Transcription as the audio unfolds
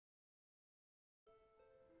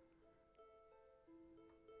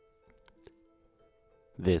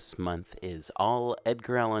This month is all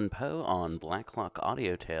Edgar Allan Poe on Blacklock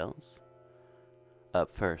Audio Tales.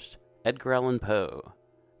 Up first, Edgar Allan Poe,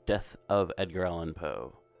 Death of Edgar Allan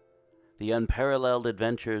Poe. The Unparalleled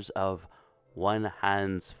Adventures of One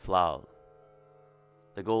Hans Flal.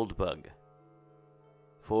 The Gold Bug.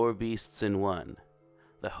 Four Beasts in One.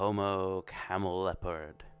 The Homo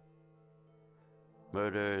Camelopard.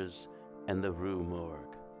 Murders in the Rue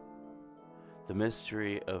Morgue. The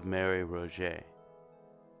Mystery of Mary Roget.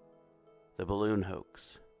 The Balloon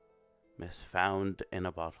Hoax. Miss Found in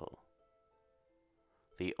a Bottle.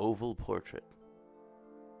 The Oval Portrait.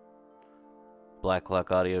 Blacklock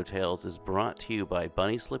Audio Tales is brought to you by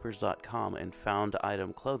BunnySlippers.com and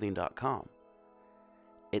FoundItemClothing.com.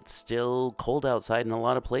 It's still cold outside in a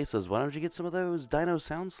lot of places. Why don't you get some of those Dino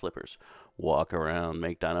Sound slippers? Walk around,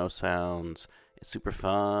 make dino sounds. It's super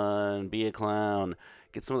fun. Be a clown.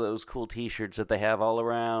 Get some of those cool t-shirts that they have all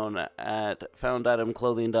around at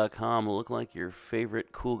FoundItemClothing.com. Look like your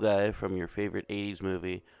favorite cool guy from your favorite 80s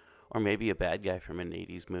movie. Or maybe a bad guy from an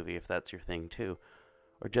 80s movie if that's your thing too.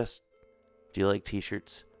 Or just, do you like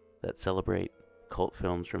t-shirts that celebrate cult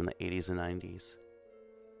films from the 80s and 90s?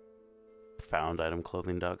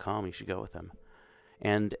 FoundItemClothing.com. You should go with them.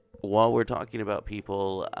 And while we're talking about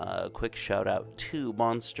people, a quick shout out to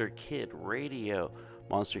Monster Kid Radio.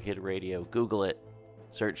 Monster Kid Radio. Google it.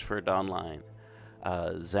 Search for it online.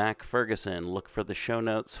 Zach Ferguson, look for the show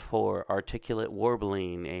notes for Articulate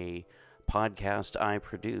Warbling, a podcast I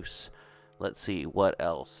produce. Let's see, what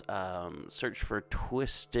else? Search for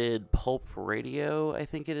Twisted Pulp Radio, I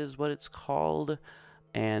think it is what it's called.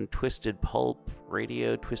 And Twisted Pulp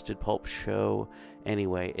Radio, Twisted Pulp Show.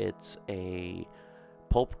 Anyway, it's a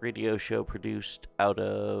pulp radio show produced out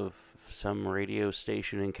of some radio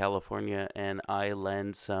station in California, and I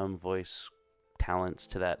lend some voice talents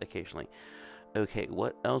to that occasionally. Okay,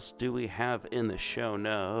 what else do we have in the show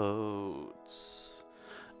notes?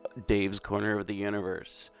 Dave's Corner of the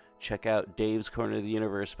Universe. Check out Dave's Corner of the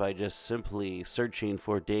Universe by just simply searching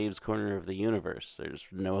for Dave's Corner of the Universe. There's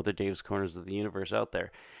no other Dave's Corners of the Universe out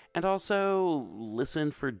there. And also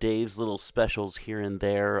listen for Dave's little specials here and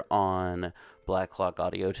there on Blacklock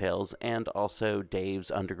Audio Tales, and also Dave's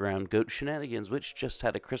Underground Goat Shenanigans, which just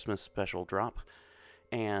had a Christmas special drop.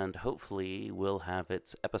 And hopefully will have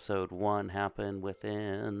its episode 1 happen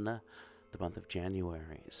within the month of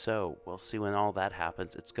January. So we'll see when all that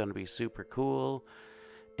happens. It's going to be super cool.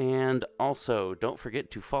 And also, don't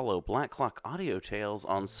forget to follow Blacklock Audio Tales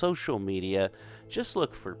on social media. Just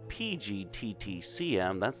look for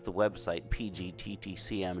PGTTCM, that's the website, pgttcm.com,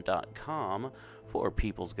 for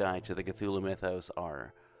People's Guide to the Cthulhu Mythos,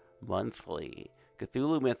 our monthly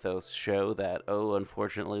Cthulhu Mythos show that,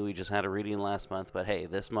 unfortunately we just had a reading last month, but hey,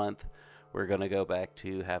 this month we're going to go back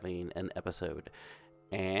to having an episode.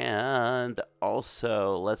 And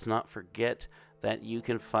also, let's not forget that you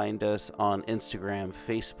can find us on Instagram,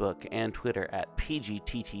 Facebook, and Twitter at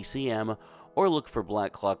PGTTCM, or look for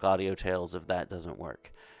Blacklock Audio Tales if that doesn't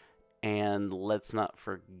work. And let's not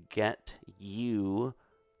forget, you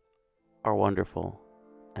are wonderful,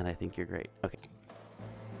 and I think you're great. Okay.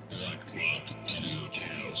 Blacklock Audio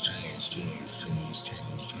Tales, tales, tales, tales,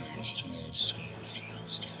 tales, tales, tales,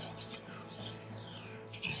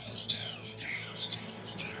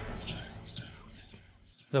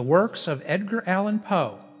 The Works of Edgar Allan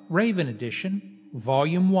Poe, Raven Edition,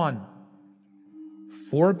 Volume 1.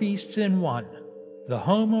 Four Beasts in One, The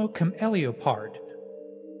Homo Camelopard.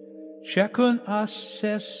 Chacun a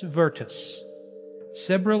ses virtus.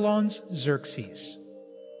 Cebrelon's Xerxes.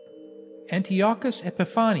 Antiochus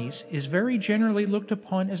Epiphanes is very generally looked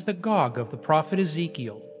upon as the Gog of the prophet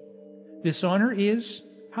Ezekiel. This honor is,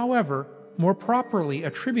 however, more properly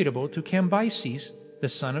attributable to Cambyses, the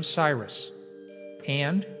son of Cyrus.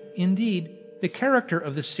 And, indeed, the character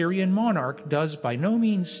of the Syrian monarch does by no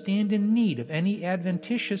means stand in need of any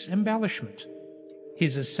adventitious embellishment.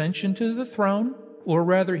 His ascension to the throne, or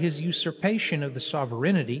rather his usurpation of the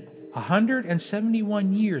sovereignty,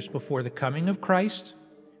 171 years before the coming of Christ,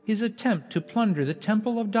 his attempt to plunder the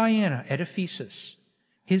temple of Diana at Ephesus,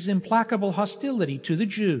 his implacable hostility to the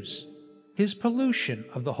Jews, his pollution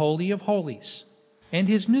of the Holy of Holies, and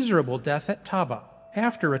his miserable death at Taba,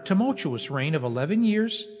 after a tumultuous reign of 11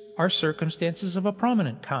 years, are circumstances of a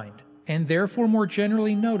prominent kind, and therefore more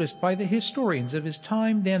generally noticed by the historians of his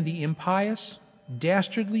time than the impious,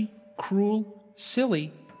 dastardly, cruel,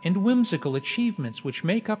 silly, and whimsical achievements which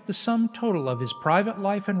make up the sum total of his private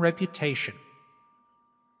life and reputation.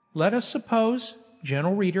 Let us suppose,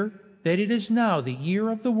 gentle reader, that it is now the year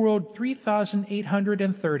of the world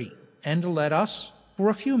 3830, and let us, for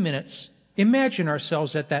a few minutes, imagine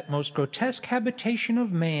ourselves at that most grotesque habitation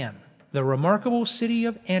of man, the remarkable city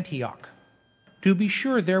of Antioch. To be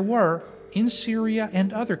sure, there were, in Syria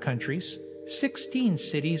and other countries, 16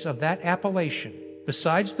 cities of that appellation,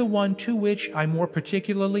 besides the one to which I more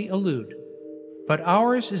particularly allude. But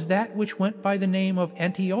ours is that which went by the name of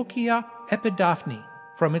Antiochia Epidaphne,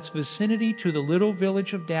 from its vicinity to the little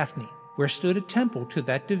village of Daphne, where stood a temple to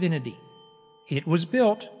that divinity. It was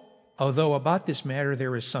built, although about this matter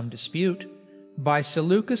there is some dispute, by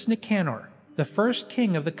Seleucus Nicanor, the first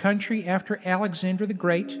king of the country after Alexander the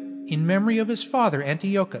Great, in memory of his father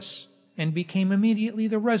Antiochus, and became immediately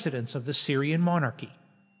the residence of the Syrian monarchy.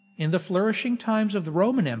 In the flourishing times of the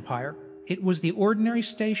Roman Empire, it was the ordinary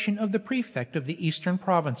station of the prefect of the eastern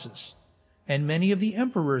provinces, and many of the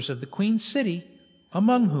emperors of the Queen City,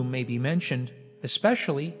 among whom may be mentioned,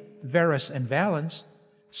 especially, Verus and Valens,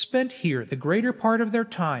 spent here the greater part of their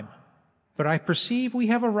time. But I perceive we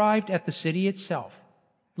have arrived at the city itself.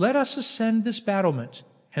 Let us ascend this battlement,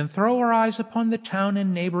 and throw our eyes upon the town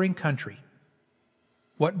and neighboring country.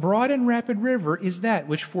 What broad and rapid river is that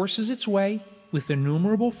which forces its way, with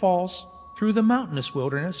innumerable falls, through the mountainous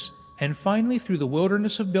wilderness, and finally through the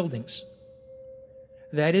wilderness of buildings?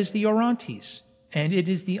 That is the Orontes, and it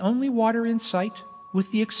is the only water in sight, with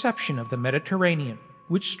the exception of the Mediterranean,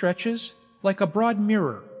 which stretches, like a broad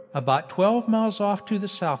mirror, about 12 miles off to the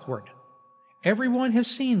southward. Everyone has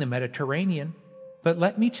seen the Mediterranean, but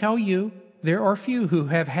let me tell you, there are few who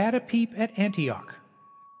have had a peep at Antioch.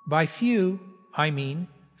 By few, I mean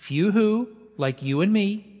few who, like you and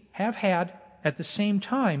me, have had, at the same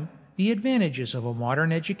time, the advantages of a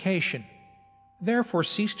modern education. Therefore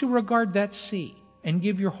cease to regard that sea, and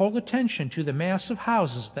give your whole attention to the mass of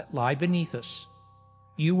houses that lie beneath us.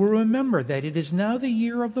 You will remember that it is now the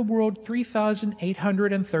year of the world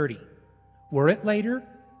 3830. Were it later,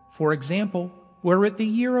 for example, were it the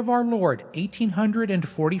year of our Lord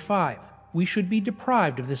 1845, we should be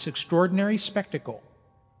deprived of this extraordinary spectacle.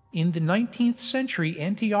 In the 19th century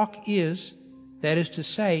Antioch is, that is to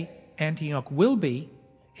say, Antioch will be,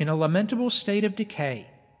 in a lamentable state of decay.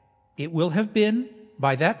 It will have been,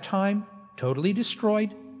 by that time, totally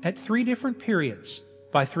destroyed, at 3 different periods,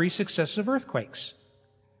 by 3 successive earthquakes.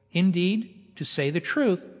 Indeed, to say the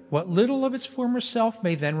truth, what little of its former self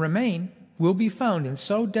may then remain, will be found in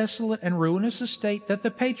so desolate and ruinous a state that the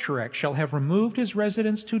patriarch shall have removed his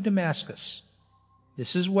residence to Damascus.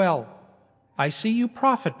 This is well. I see you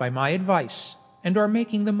profit by my advice, and are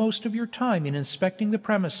making the most of your time in inspecting the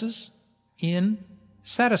premises, in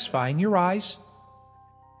satisfying your eyes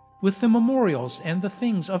with the memorials and the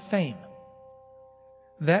things of fame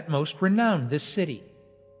that most renown this city.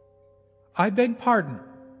 I beg pardon,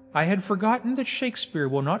 I had forgotten that Shakespeare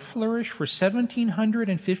will not flourish for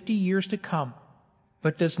 1750 years to come.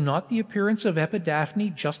 But does not the appearance of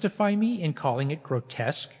Epidaphne justify me in calling it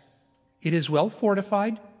grotesque? It is well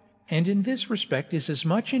fortified, and in this respect is as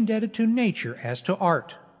much indebted to nature as to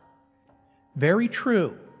art. Very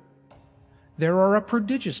true. There are a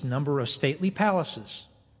prodigious number of stately palaces.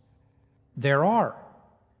 There are.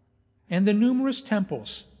 And the numerous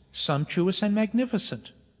temples, sumptuous and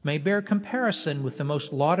magnificent, may bear comparison with the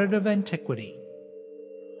most lauded of antiquity.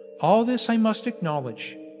 All this I must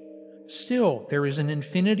acknowledge. Still there is an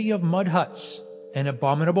infinity of mud huts and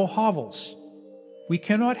abominable hovels. We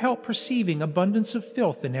cannot help perceiving abundance of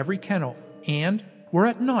filth in every kennel, and, were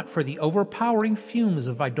it not for the overpowering fumes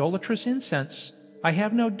of idolatrous incense, I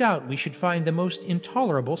have no doubt we should find the most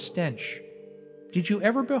intolerable stench. Did you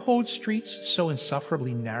ever behold streets so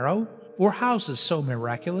insufferably narrow, or houses so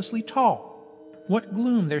miraculously tall? What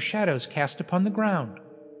gloom their shadows cast upon the ground!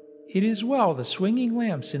 It is well the swinging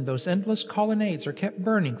lamps in those endless colonnades are kept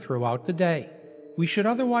burning throughout the day. We should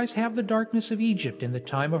otherwise have the darkness of Egypt in the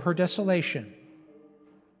time of her desolation.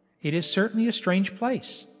 It is certainly a strange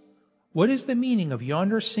place. What is the meaning of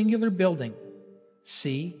yonder singular building?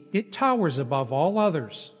 See, it towers above all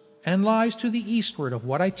others, and lies to the eastward of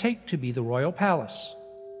what I take to be the royal palace.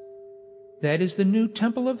 That is the new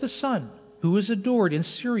temple of the sun, who is adored in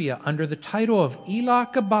Syria under the title of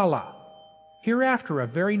Elagabala. Hereafter a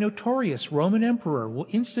very notorious Roman emperor will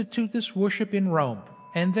institute this worship in Rome,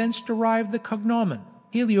 and thence derive the cognomen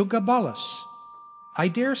Heliogabalus. I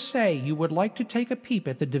dare say you would like to take a peep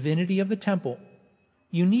at the divinity of the temple.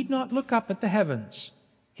 You need not look up at the heavens.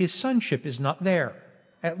 His sonship is not there,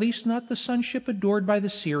 at least not the sonship adored by the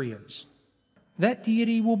Syrians. That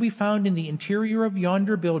deity will be found in the interior of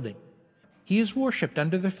yonder building. He is worshipped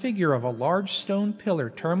under the figure of a large stone pillar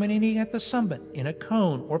terminating at the summit in a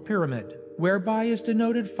cone or pyramid, whereby is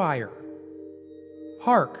denoted fire.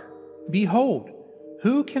 Hark! Behold!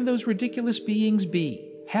 Who can those ridiculous beings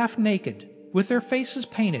be, half naked, with their faces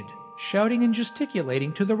painted, shouting and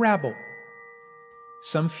gesticulating to the rabble?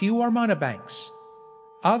 Some few are mountebanks.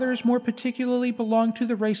 Others more particularly belong to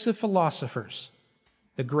the race of philosophers.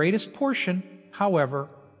 The greatest portion, however,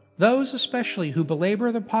 those especially who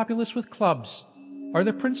belabor the populace with clubs, are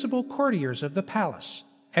the principal courtiers of the palace,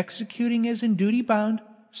 executing as in duty bound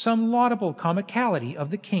some laudable comicality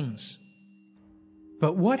of the king's.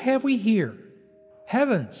 But what have we here?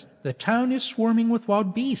 Heavens, the town is swarming with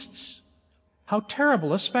wild beasts. How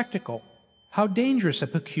terrible a spectacle! How dangerous a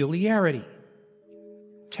peculiarity!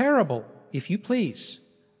 Terrible, if you please,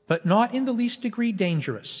 but not in the least degree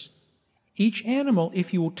dangerous. Each animal,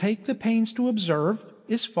 if you will take the pains to observe,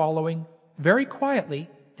 is following, very quietly,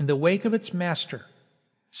 in the wake of its master.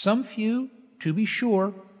 Some few, to be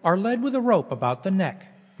sure, are led with a rope about the neck,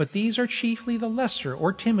 but these are chiefly the lesser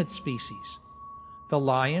or timid species. The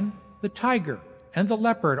lion, the tiger, and the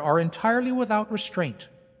leopard are entirely without restraint.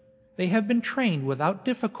 They have been trained without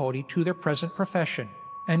difficulty to their present profession,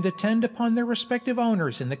 and attend upon their respective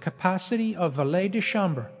owners in the capacity of valets de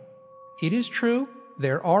chambre. It is true,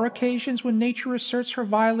 there are occasions when nature asserts her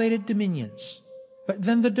violated dominions, but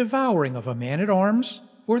then the devouring of a man-at-arms,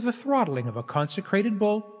 or the throttling of a consecrated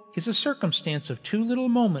bull, is a circumstance of too little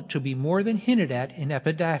moment to be more than hinted at in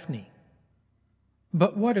Epidaphne.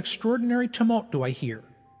 But what extraordinary tumult do I hear?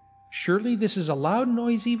 Surely this is a loud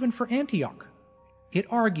noise even for Antioch. It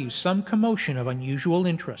argues some commotion of unusual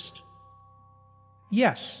interest.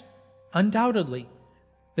 Yes, undoubtedly,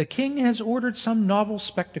 the king has ordered some novel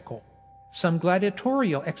spectacle, some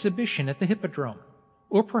gladiatorial exhibition at the Hippodrome,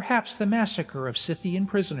 or perhaps the massacre of Scythian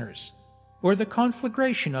prisoners, or the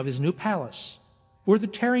conflagration of his new palace, or the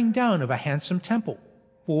tearing down of a handsome temple,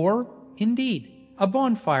 or, indeed, a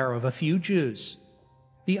bonfire of a few Jews.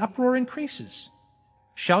 The uproar increases.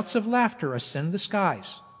 Shouts of laughter ascend the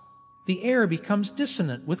skies. The air becomes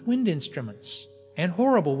dissonant with wind instruments, and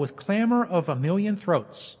horrible with clamor of a million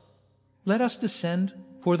throats. Let us descend,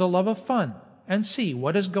 for the love of fun, and see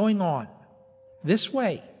what is going on. This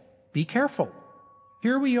way. Be careful.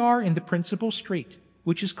 Here we are in the principal street,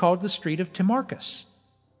 which is called the Street of Timarchus.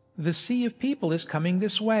 The sea of people is coming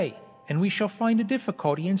this way, and we shall find a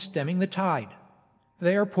difficulty in stemming the tide.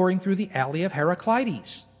 They are pouring through the alley of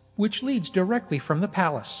Heraclides, which leads directly from the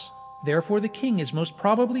palace. Therefore the king is most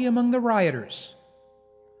probably among the rioters.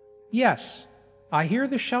 Yes, I hear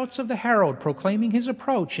the shouts of the herald proclaiming his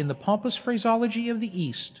approach in the pompous phraseology of the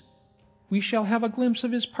East. We shall have a glimpse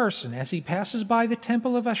of his person as he passes by the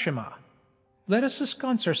temple of Ashima. Let us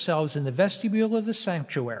ensconce ourselves in the vestibule of the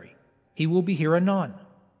sanctuary. He will be here anon.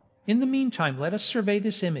 In the meantime let us survey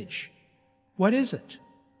this image. What is it?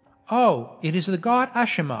 Oh, it is the god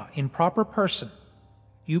Ashima in proper person.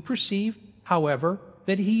 You perceive, however,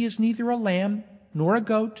 that he is neither a lamb, nor a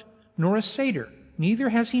goat, nor a satyr, neither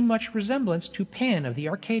has he much resemblance to Pan of the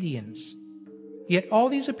Arcadians. Yet all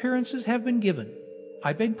these appearances have been given,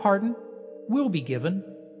 I beg pardon, will be given,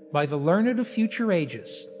 by the learned of future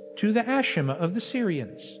ages, to the Ashima of the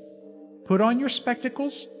Syrians. Put on your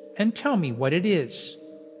spectacles, and tell me what it is.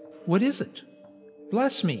 What is it?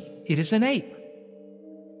 Bless me, it is an ape.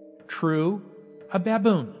 True, a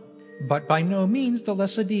baboon, but by no means the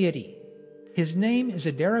less a deity. His name is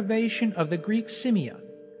a derivation of the Greek simia.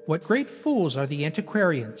 What great fools are the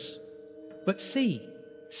antiquarians! But see,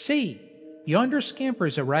 yonder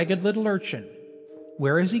scampers a ragged little urchin.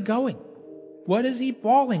 Where is he going? What is he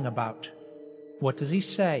bawling about? What does he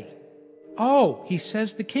say? Oh, he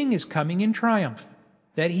says the king is coming in triumph,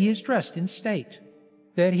 that he is dressed in state,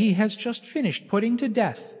 that he has just finished putting to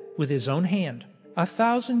death, with his own hand,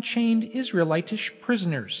 1,000 chained Israelitish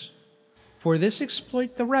prisoners. For this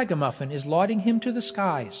exploit the ragamuffin is lauding him to the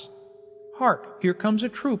skies. Hark, here comes a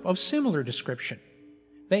troop of similar description.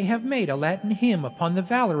 They have made a Latin hymn upon the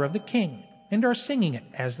valor of the king, and are singing it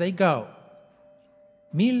as they go.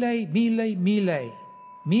 Mille, mille, mille,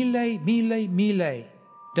 mille, mille, mille,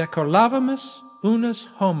 decolavamus unus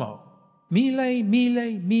homo. Mille,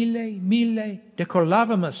 mille, mille, mille,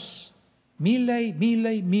 decolavamus. Mille,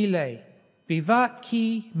 mille, mille, vivat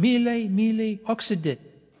qui mille, mille occidit.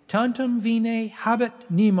 Tantum vine habet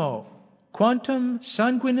nemo, quantum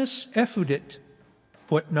sanguinis effudit.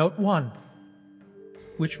 Footnote 1.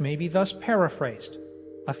 Which may be thus paraphrased: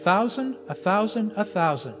 1,000, 1,000,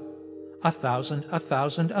 1,000, 1,000,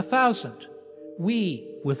 1,000, 1,000.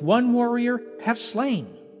 We, with one warrior, have slain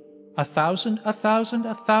 1,000, 1,000,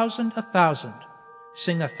 1,000, 1,000.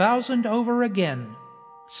 Sing 1,000 over again.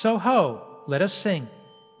 So ho, let us sing.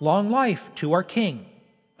 Long life to our king,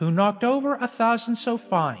 who knocked over 1,000 so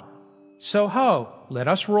fine. So ho, let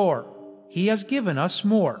us roar. He has given us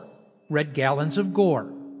more red gallons of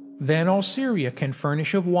gore than all Syria can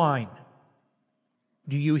furnish of wine.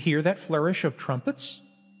 Do you hear that flourish of trumpets?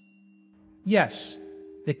 Yes,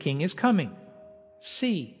 the king is coming.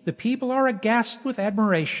 See, the people are aghast with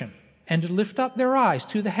admiration, and lift up their eyes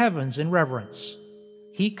to the heavens in reverence.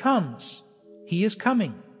 He comes. He is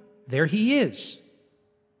coming. There he is.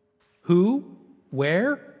 Who?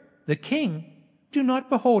 Where? The king? Do not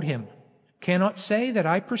behold him. Cannot say that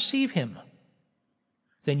I perceive him.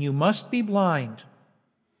 Then you must be blind.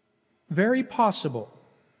 Very possible.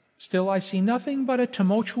 Still I see nothing but a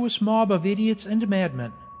tumultuous mob of idiots and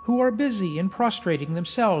madmen, who are busy in prostrating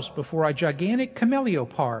themselves before a gigantic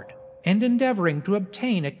cameleopard, and endeavoring to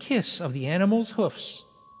obtain a kiss of the animal's hoofs.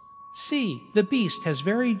 See, the beast has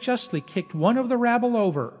very justly kicked one of the rabble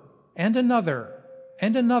over, and another,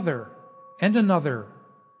 and another, and another.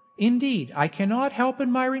 Indeed, I cannot help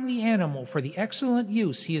admiring the animal for the excellent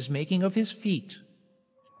use he is making of his feet.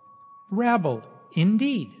 Rabble,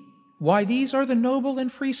 indeed! Why, these are the noble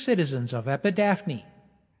and free citizens of Epidaphne.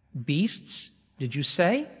 Beasts, did you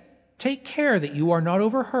say? Take care that you are not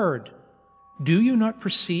overheard. Do you not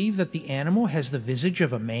perceive that the animal has the visage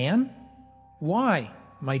of a man? Why,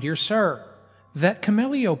 my dear sir, that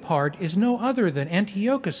cameleopard is no other than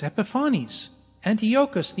Antiochus Epiphanes,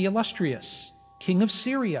 Antiochus the illustrious, king of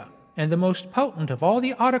Syria, and the most potent of all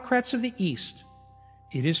the autocrats of the East.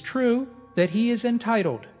 It is true that he is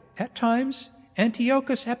entitled, at times,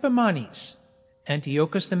 Antiochus Epimanes,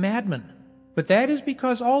 Antiochus the madman, but that is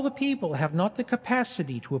because all the people have not the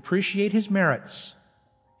capacity to appreciate his merits.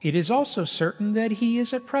 It is also certain that he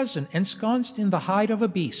is at present ensconced in the hide of a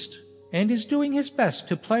beast, and is doing his best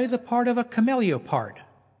to play the part of a cameleopard,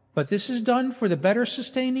 but this is done for the better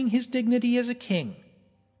sustaining his dignity as a king.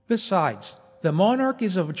 Besides, the monarch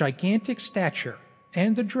is of gigantic stature,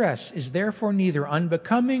 and the dress is therefore neither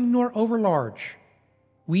unbecoming nor overlarge.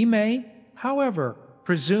 We may, however,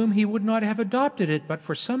 presume he would not have adopted it but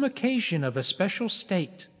for some occasion of a special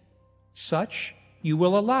state. Such, you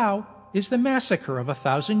will allow, is the massacre of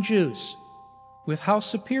 1,000 Jews. With how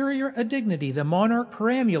superior a dignity the monarch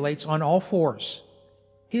perambulates on all fours.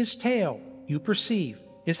 His tail, you perceive,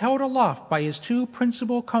 is held aloft by his two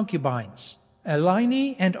principal concubines,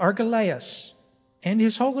 Eline and Argelaus, and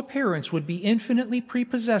his whole appearance would be infinitely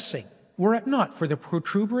prepossessing, were it not for the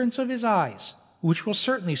protuberance of his eyes, which will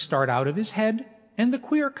certainly start out of his head, and the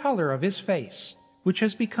queer color of his face, which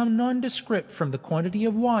has become nondescript from the quantity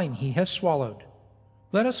of wine he has swallowed.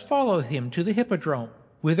 Let us follow him to the hippodrome,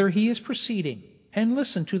 whither he is proceeding, and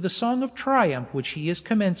listen to the song of triumph which he is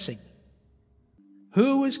commencing.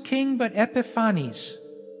 Who is king but Epiphanes?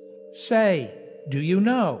 Say, do you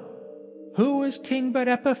know? Who is king but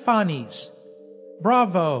Epiphanes?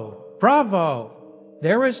 Bravo! Bravo!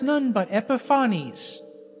 There is none but Epiphanes.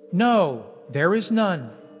 No, there is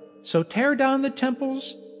none. So tear down the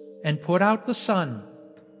temples and put out the sun.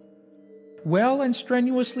 Well and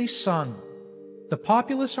strenuously sung. The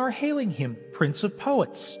populace are hailing him Prince of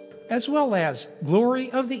Poets, as well as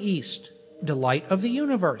Glory of the East, Delight of the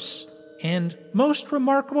Universe, and Most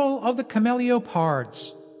Remarkable of the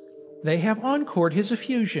Cameleopards. They have encored his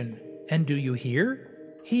effusion, and do you hear?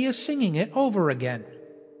 He is singing it over again.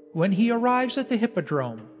 When he arrives at the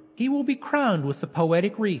hippodrome, he will be crowned with the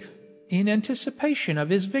poetic wreath, in anticipation of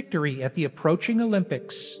his victory at the approaching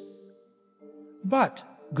Olympics. But,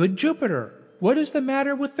 good Jupiter, what is the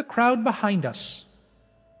matter with the crowd behind us?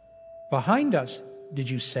 Behind us, did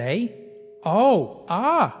you say? Oh,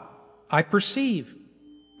 ah! I perceive.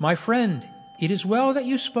 My friend, it is well that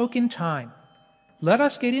you spoke in time. Let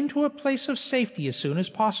us get into a place of safety as soon as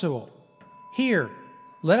possible. Here,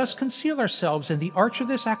 let us conceal ourselves in the arch of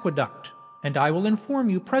this aqueduct, and I will inform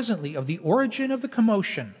you presently of the origin of the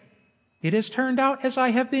commotion. It has turned out as I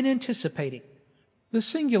have been anticipating. The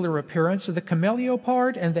singular appearance of the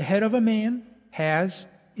cameleopard and the head of a man has,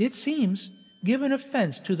 it seems, given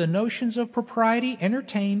offense to the notions of propriety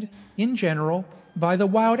entertained, in general, by the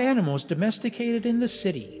wild animals domesticated in the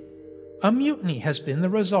city. A mutiny has been the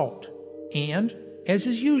result, and, as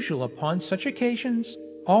is usual upon such occasions,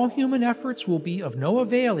 all human efforts will be of no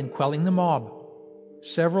avail in quelling the mob.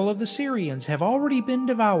 Several of the Syrians have already been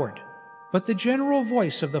devoured, but the general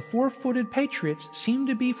voice of the four-footed patriots seemed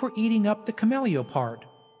to be for eating up the cameleopard.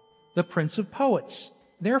 The Prince of Poets,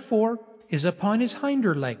 therefore, is upon his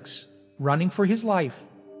hinder legs, running for his life.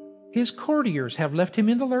 His courtiers have left him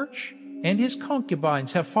in the lurch, and his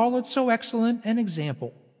concubines have followed so excellent an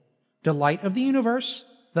example. Delight of the universe,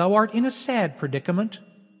 thou art in a sad predicament.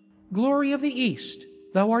 Glory of the East,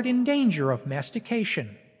 thou art in danger of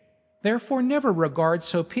mastication. Therefore never regard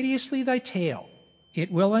so piteously thy tail.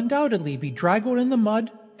 It will undoubtedly be draggled in the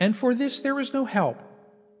mud, and for this there is no help.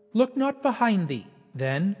 Look not behind thee,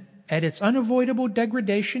 then, at its unavoidable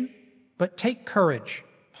degradation, but take courage,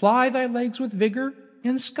 ply thy legs with vigor,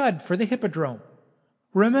 and scud for the hippodrome.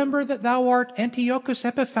 Remember that thou art Antiochus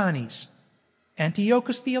Epiphanes,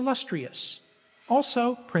 Antiochus the Illustrious,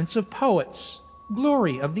 also Prince of Poets,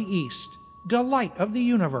 glory of the East, delight of the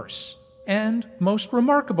universe, and most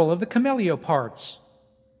remarkable of the cameleopards.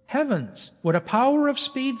 Heavens, what a power of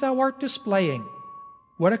speed thou art displaying!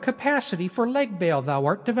 What a capacity for leg bail thou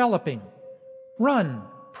art developing! Run,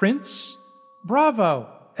 Prince! Bravo,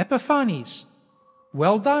 Epiphanes!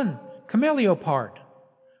 Well done, cameleopard!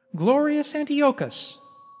 Glorious Antiochus!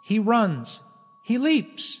 He runs, he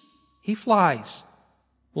leaps, he flies.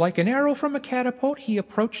 Like an arrow from a catapult he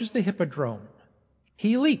approaches the hippodrome.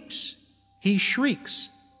 He leaps, he shrieks,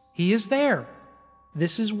 he is there.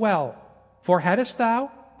 This is well, for hadst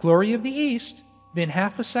thou, glory of the East, been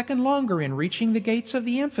half a second longer in reaching the gates of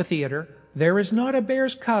the amphitheater, there is not a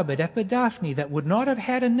bear's cub at Epidaphne that would not have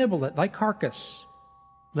had a nibble at thy carcass.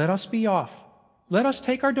 Let us be off. Let us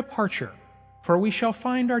take our departure, for we shall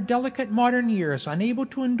find our delicate modern ears unable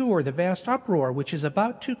to endure the vast uproar which is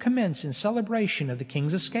about to commence in celebration of the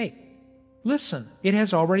king's escape. Listen, it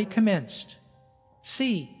has already commenced.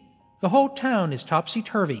 See, the whole town is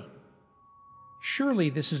topsy-turvy. Surely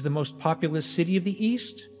this is the most populous city of the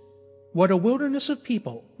East? What a wilderness of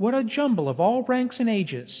people, what a jumble of all ranks and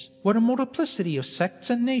ages, what a multiplicity of sects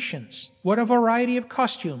and nations, what a variety of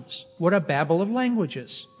costumes, what a babel of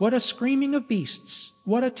languages, what a screaming of beasts,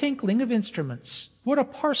 what a tinkling of instruments, what a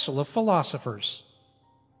parcel of philosophers.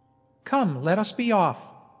 Come, let us be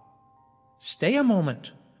off. Stay a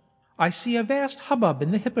moment. I see a vast hubbub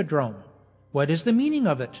in the hippodrome. What is the meaning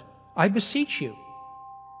of it? I beseech you.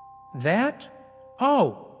 That?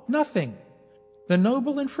 Oh, nothing. The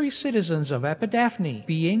noble and free citizens of Epidaphne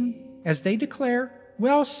being, as they declare,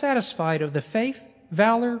 well satisfied of the faith,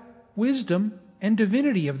 valor, wisdom, and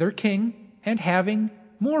divinity of their king, and having,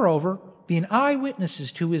 moreover, been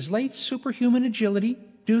eye-witnesses to his late superhuman agility,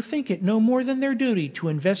 do think it no more than their duty to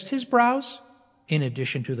invest his brows, in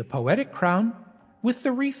addition to the poetic crown, with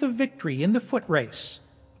the wreath of victory in the foot race,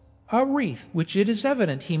 a wreath which it is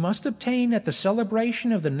evident he must obtain at the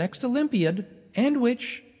celebration of the next Olympiad, and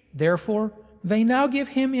which, therefore, they now give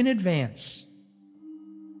him in advance.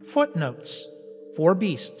 Footnotes: 4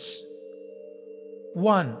 beasts.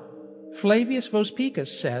 1. Flavius Vospicus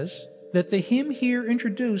says that the hymn here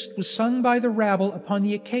introduced was sung by the rabble upon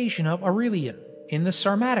the occasion of Aurelian, in the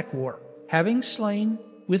Sarmatic War, having slain,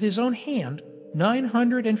 with his own hand,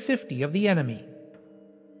 950 of the enemy.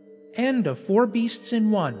 End of 4 beasts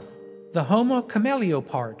in 1. The Homo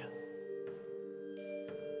cameleopard.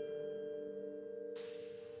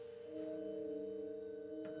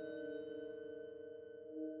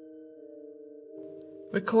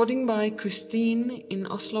 Recording by Christine in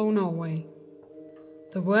Oslo, Norway.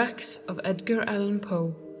 The Works of Edgar Allan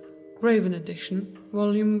Poe, Raven Edition,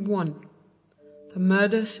 Volume 1. The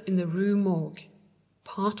Murders in the Rue Morgue,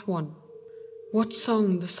 Part 1. What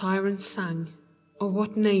song the sirens sang, or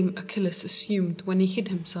what name Achilles assumed when he hid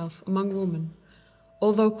himself among women,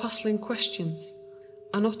 although puzzling questions,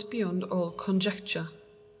 are not beyond all conjecture.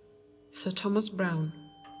 Sir Thomas Browne.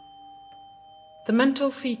 The mental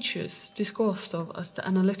features discoursed of as the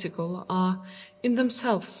analytical are, in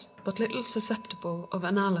themselves, but little susceptible of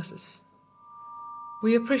analysis.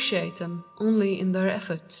 We appreciate them only in their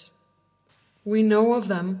efforts. We know of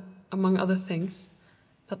them, among other things,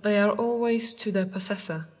 that they are always to their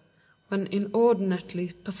possessor, when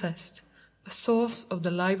inordinately possessed, a source of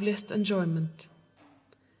the liveliest enjoyment.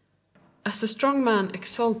 As the strong man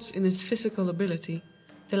exults in his physical ability,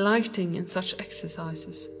 delighting in such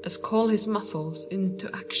exercises as call his muscles into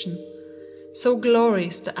action, so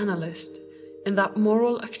glories the analyst in that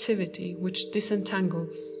moral activity which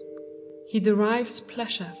disentangles. He derives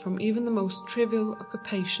pleasure from even the most trivial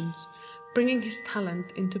occupations, bringing his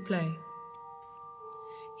talent into play.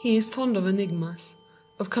 He is fond of enigmas,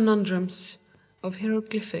 of conundrums, of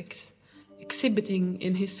hieroglyphics, exhibiting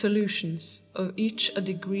in his solutions of each a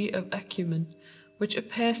degree of acumen which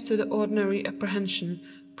appears to the ordinary apprehension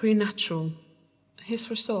preternatural. His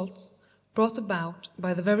results, brought about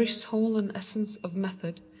by the very soul and essence of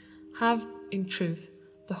method, have, in truth,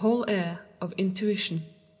 the whole air of intuition.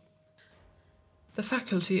 The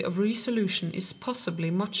faculty of resolution is possibly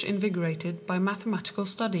much invigorated by mathematical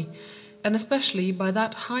study, and especially by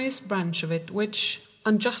that highest branch of it which,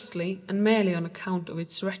 unjustly and merely on account of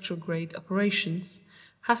its retrograde operations,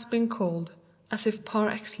 has been called, as if par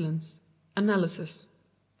excellence, analysis.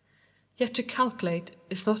 Yet to calculate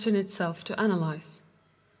is not in itself to analyze.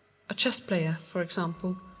 A chess player, for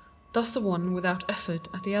example, does the one without effort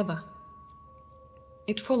at the other.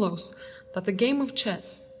 It follows that the game of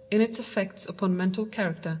chess, in its effects upon mental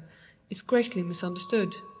character, is greatly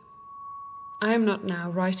misunderstood. I am not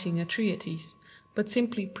now writing a treatise, but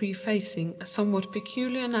simply prefacing a somewhat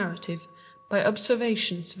peculiar narrative by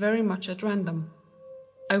observations very much at random.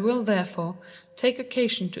 I will, therefore, take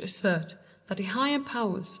occasion to assert that the higher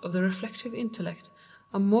powers of the reflective intellect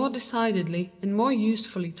are more decidedly and more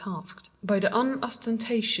usefully tasked by the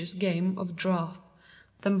unostentatious game of draught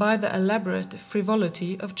than by the elaborate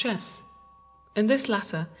frivolity of chess. In this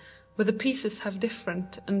latter, where the pieces have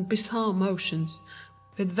different and bizarre motions,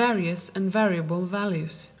 with various and variable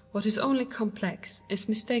values, what is only complex is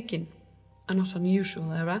mistaken, a not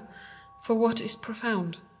unusual error, for what is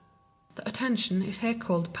profound. The attention is here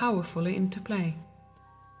called powerfully into play.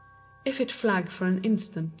 If it flag for an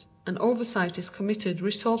instant, an oversight is committed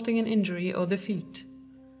resulting in injury or defeat.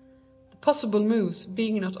 The possible moves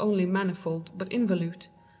being not only manifold but involute,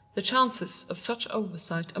 the chances of such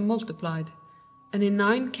oversight are multiplied, and in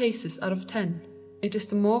 9 cases out of 10 it is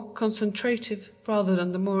the more concentrative rather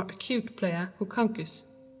than the more acute player who conquers.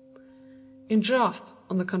 In draught,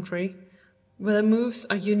 on the contrary, where the moves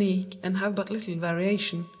are unique and have but little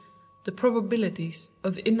variation, the probabilities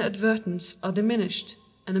of inadvertence are diminished,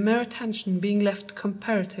 and a mere attention being left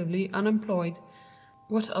comparatively unemployed,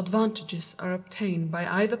 what advantages are obtained by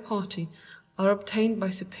either party are obtained by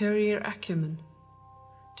superior acumen.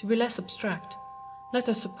 To be less abstract, let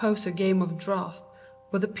us suppose a game of draught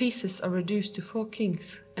where the pieces are reduced to 4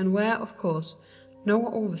 kings, and where, of course,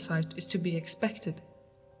 no oversight is to be expected.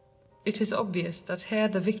 It is obvious that here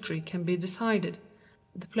the victory can be decided,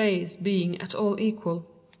 the players being at all equal,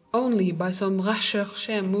 only by some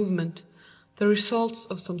recherché movement, the results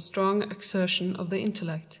of some strong exertion of the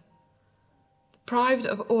intellect. Deprived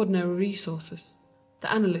of ordinary resources,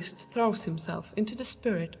 the analyst throws himself into the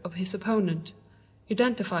spirit of his opponent,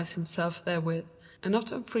 identifies himself therewith, and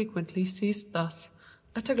not unfrequently sees thus,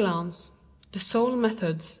 at a glance, the sole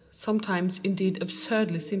methods, sometimes indeed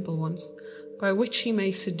absurdly simple ones, by which he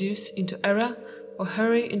may seduce into error or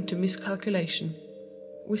hurry into miscalculation.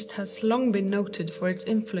 Whist has long been noted for its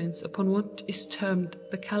influence upon what is termed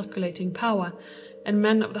the calculating power, and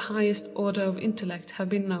men of the highest order of intellect have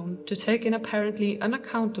been known to take an apparently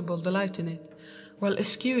unaccountable delight in it, while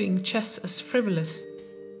eschewing chess as frivolous.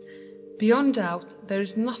 Beyond doubt, there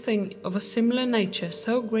is nothing of a similar nature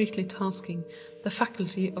so greatly tasking the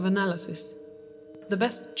faculty of analysis. The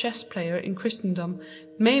best chess player in Christendom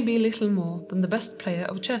may be little more than the best player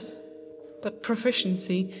of chess, but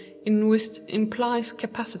proficiency in whist implies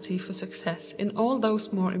capacity for success in all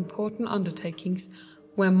those more important undertakings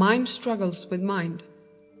where mind struggles with mind.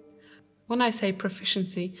 When I say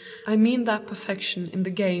proficiency, I mean that perfection in the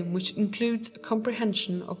game which includes a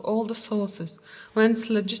comprehension of all the sources whence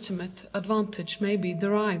legitimate advantage may be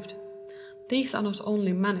derived. These are not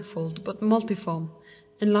only manifold but multiform,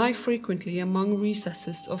 and lie frequently among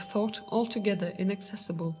recesses of thought altogether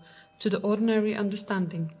inaccessible to the ordinary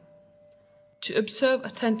understanding. To observe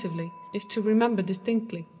attentively is to remember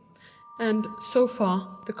distinctly, and, so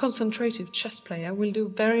far, the concentrative chess player will do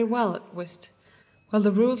very well at whist, while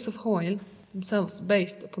the rules of Hoyle, themselves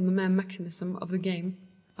based upon the mere mechanism of the game,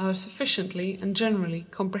 are sufficiently and generally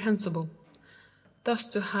comprehensible. Thus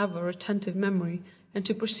to have a retentive memory, and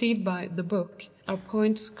to proceed by the book, are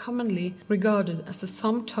points commonly regarded as the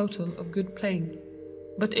sum total of good playing.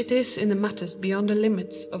 But it is in the matters beyond the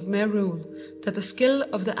limits of mere rule that the skill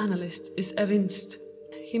of the analyst is evinced.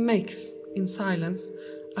 He makes, in silence,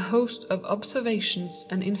 a host of observations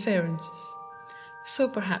and inferences. So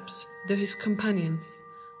perhaps do his companions,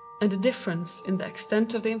 and the difference in the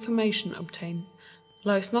extent of the information obtained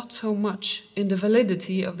lies not so much in the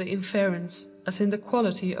validity of the inference as in the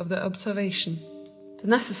quality of the observation. The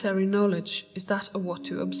necessary knowledge is that of what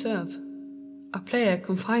to observe. A player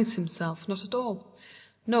confines himself not at all,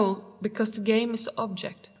 nor, because the game is the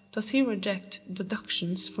object, does he reject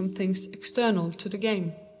deductions from things external to the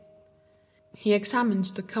game. He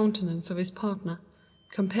examines the countenance of his partner,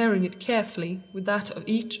 comparing it carefully with that of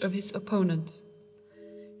each of his opponents.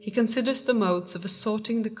 He considers the modes of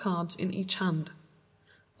assorting the cards in each hand,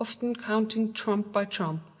 often counting trump by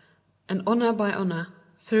trump, and honour by honour,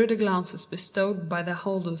 through the glances bestowed by their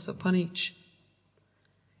holders upon each.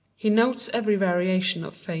 He notes every variation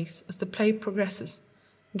of face as the play progresses,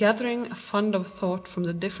 gathering a fund of thought from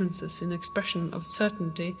the differences in expression of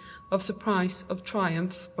certainty, of surprise, of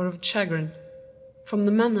triumph, or of chagrin. From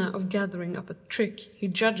the manner of gathering up a trick he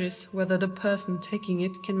judges whether the person taking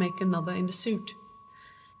it can make another in the suit.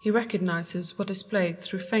 He recognizes what is played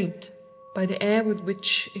through feint, by the air with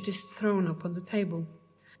which it is thrown upon the table,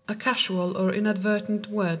 a casual or inadvertent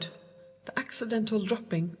word, the accidental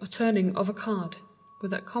dropping or turning of a card,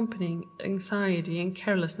 with accompanying anxiety and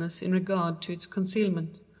carelessness in regard to its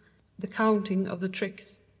concealment, the counting of the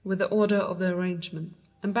tricks, with the order of the arrangements,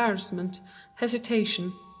 embarrassment,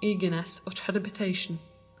 hesitation, eagerness, or trepidation.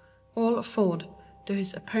 All afford, to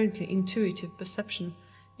his apparently intuitive perception,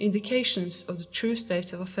 indications of the true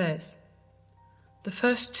state of affairs. The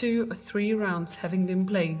first 2 or 3 rounds having been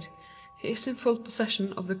played, he is in full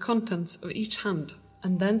possession of the contents of each hand,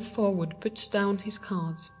 and thenceforward puts down his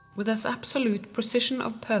cards, with as absolute precision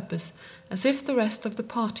of purpose as if the rest of the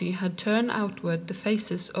party had turned outward the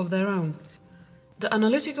faces of their own. The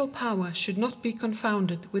analytical power should not be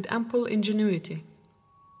confounded with ample ingenuity.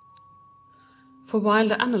 For while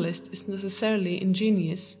the analyst is necessarily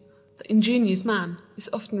ingenious, the ingenious man is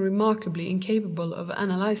often remarkably incapable of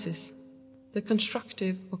analysis. The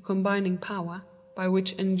constructive or combining power, by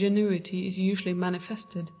which ingenuity is usually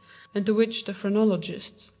manifested, and to which the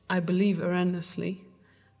phrenologists, I believe erroneously,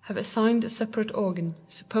 have assigned a separate organ,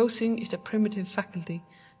 supposing it a primitive faculty,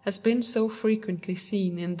 has been so frequently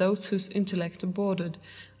seen in those whose intellect bordered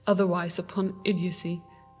otherwise upon idiocy,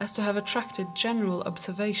 as to have attracted general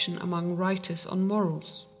observation among writers on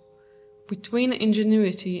morals. Between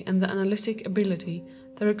ingenuity and the analytic ability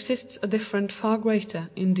there exists a difference far greater,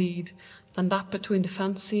 indeed, than that between the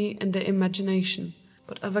fancy and the imagination,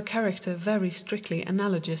 but of a character very strictly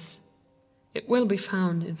analogous. It will be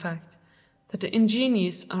found, in fact, that the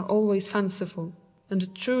ingenious are always fanciful, and the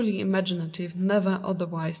truly imaginative never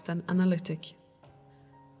otherwise than analytic.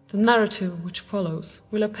 The narrative which follows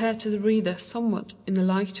will appear to the reader somewhat in the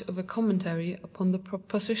light of a commentary upon the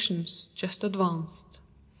propositions just advanced.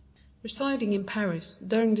 Residing in Paris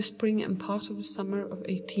during the spring and part of the summer of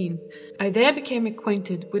 18, I there became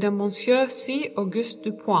acquainted with a Monsieur C. Auguste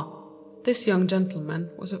Dupin. This young gentleman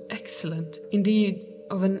was of excellent, indeed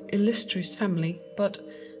of an illustrious family, but,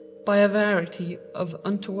 by a variety of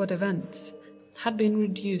untoward events, had been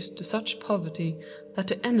reduced to such poverty that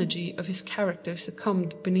the energy of his character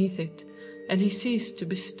succumbed beneath it, and he ceased to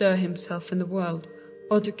bestir himself in the world,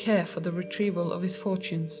 or to care for the retrieval of his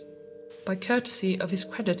fortunes. By courtesy of his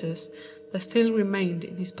creditors, there still remained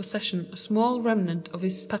in his possession a small remnant of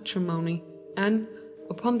his patrimony, and,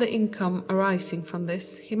 upon the income arising from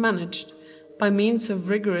this, he managed, by means of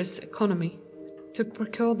rigorous economy, to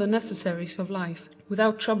procure the necessaries of life,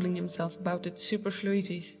 without troubling himself about its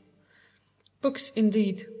superfluities. Books,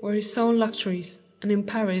 indeed, were his sole luxuries, and in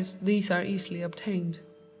Paris these are easily obtained.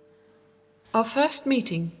 Our first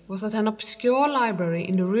meeting was at an obscure library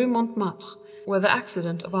in the Rue Montmartre, where the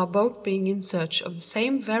accident of our both being in search of the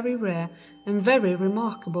same very rare and very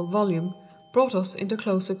remarkable volume brought us into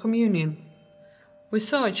closer communion. We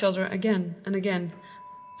saw each other again and again.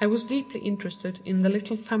 I was deeply interested in the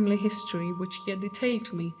little family history which he had detailed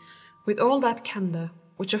to me, with all that candour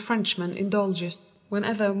which a Frenchman indulges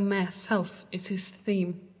whenever mere self is his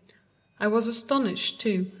theme. I was astonished,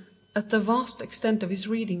 too, at the vast extent of his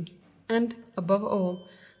reading, and, above all,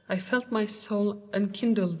 I felt my soul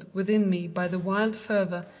enkindled within me by the wild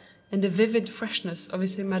fervour and the vivid freshness of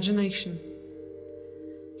his imagination.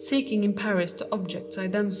 Seeking in Paris the objects I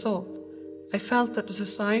then sought, I felt that the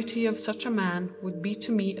society of such a man would be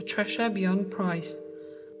to me a treasure beyond price,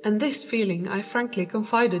 and this feeling I frankly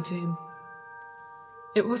confided to him.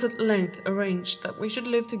 It was at length arranged that we should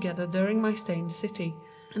live together during my stay in the city,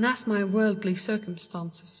 and as my worldly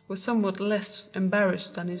circumstances were somewhat less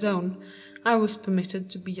embarrassed than his own, I was permitted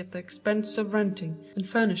to be at the expense of renting and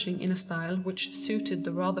furnishing in a style which suited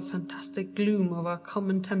the rather fantastic gloom of our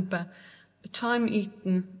common temper, a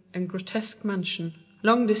time-eaten and grotesque mansion,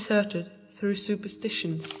 long deserted through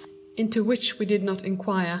superstitions, into which we did not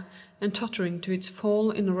inquire, and tottering to its fall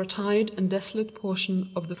in a retired and desolate portion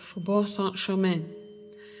of the Faubourg Saint-Germain.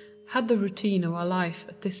 Had the routine of our life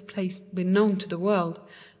at this place been known to the world,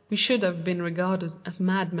 we should have been regarded as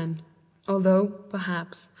madmen, although,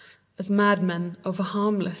 perhaps, as madmen of a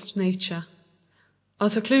harmless nature. Our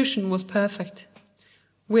seclusion was perfect.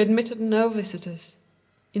 We admitted no visitors.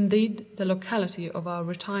 Indeed, the locality of our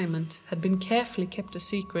retirement had been carefully kept a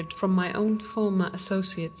secret from my own former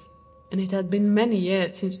associates, and it had been many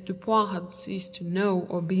years since Dupin had ceased to know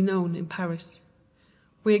or be known in Paris.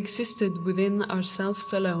 We existed within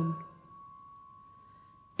ourselves alone.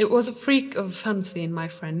 It was a freak of fancy in my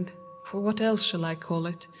friend, for what else shall I call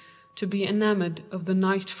it, to be enamoured of the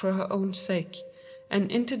night for her own sake,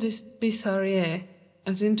 and into this bizarrerie,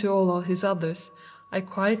 as into all his others, I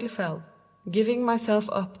quietly fell, giving myself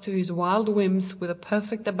up to his wild whims with a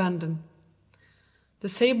perfect abandon. The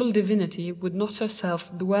sable divinity would not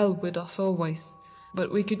herself dwell with us always,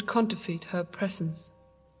 but we could counterfeit her presence.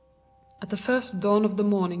 At the first dawn of the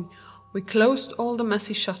morning we closed all the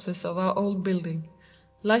messy shutters of our old building,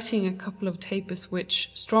 lighting a couple of tapers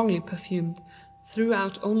which, strongly perfumed, threw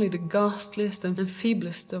out only the ghastliest and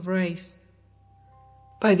feeblest of rays.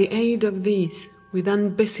 By the aid of these, we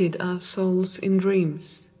then busied our souls in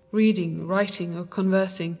dreams, reading, writing, or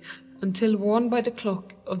conversing, until warned by the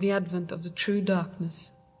clock of the advent of the true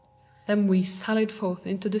darkness. Then we sallied forth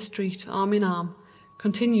into the street arm in arm,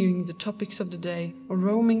 continuing the topics of the day, or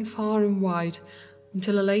roaming far and wide,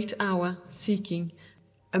 until a late hour, seeking,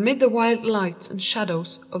 amid the wild lights and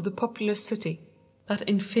shadows of the populous city, that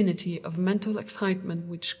infinity of mental excitement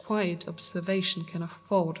which quiet observation can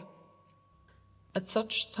afford. At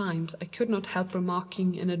such times I could not help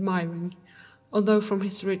remarking and admiring, although from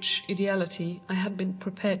his rich ideality I had been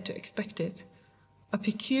prepared to expect it, a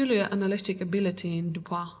peculiar analytic ability in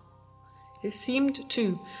Dupin. He seemed,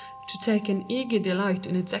 too, to take an eager delight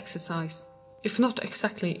in its exercise, if not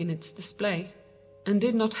exactly in its display, and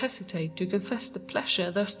did not hesitate to confess the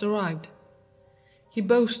pleasure thus derived. He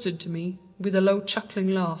boasted to me, with a low chuckling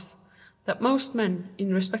laugh, that most men,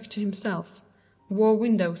 in respect to himself, wore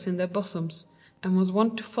windows in their bosoms, and was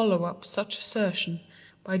wont to follow up such assertion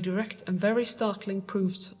by direct and very startling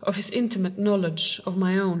proofs of his intimate knowledge of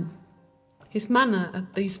my own. His manner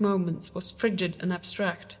at these moments was frigid and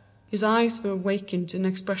abstract. His eyes were vacant in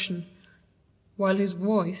expression, while his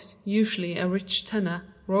voice, usually a rich tenor,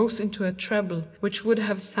 rose into a treble which would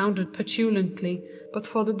have sounded petulantly but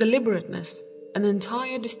for the deliberateness and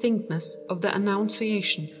entire distinctness of the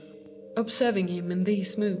enunciation. Observing him in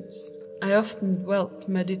these moods, I often dwelt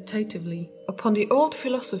meditatively upon the old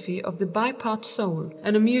philosophy of the bipart soul,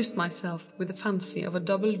 and amused myself with the fancy of a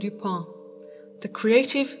double Dupin, the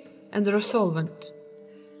creative and the resolvent.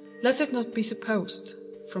 Let it not be supposed,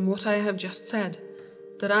 from what I have just said,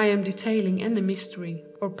 that I am detailing any mystery,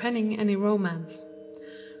 or penning any romance.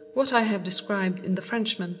 What I have described in the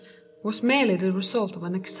Frenchman was merely the result of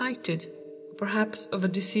an excited, or perhaps of a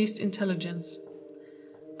diseased intelligence.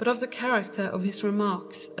 But of the character of his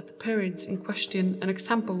remarks at the periods in question an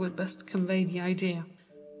example will best convey the idea.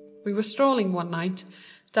 We were strolling one night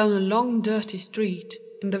down a long dirty street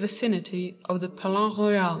in the vicinity of the Palais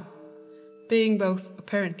Royal. Being both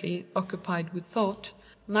apparently occupied with thought,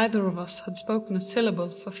 neither of us had spoken a syllable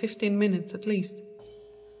for 15 minutes at least.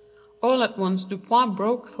 All at once Dupin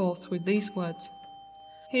broke forth with these words: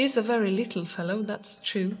 "He is a very little fellow, that's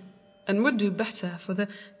true, and would do better for the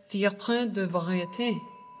Théâtre de Variété."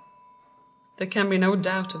 "There can be no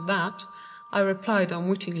doubt of that," I replied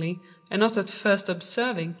unwittingly, and not at first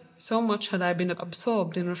observing, so much had I been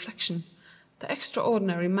absorbed in reflection, the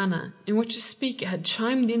extraordinary manner in which the speaker had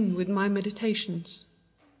chimed in with my meditations.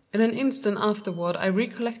 In an instant afterward I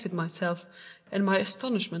recollected myself, and my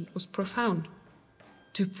astonishment was profound.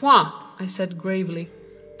 "Dupin," I said gravely,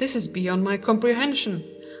 "this is beyond my comprehension.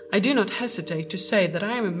 I do not hesitate to say that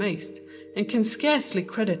I am amazed, and can scarcely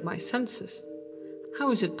credit my senses. How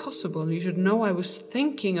is it possible you should know I was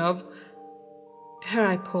thinking of—" Here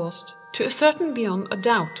I paused, to ascertain beyond a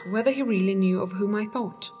doubt whether he really knew of whom I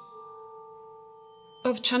thought.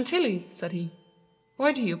 "Of Chantilly," said he.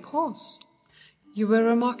 "Why do you pause? You were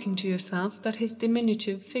remarking to yourself that his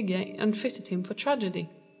diminutive figure unfitted him for tragedy."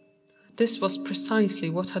 This was precisely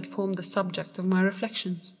what had formed the subject of my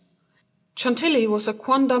reflections. Chantilly was a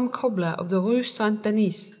quondam cobbler of the Rue Saint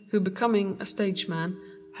Denis, who, becoming a stage man,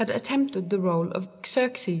 had attempted the role of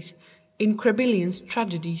Xerxes in Crebillon's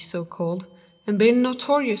tragedy so called, and been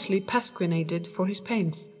notoriously pasquinaded for his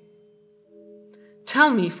pains. "Tell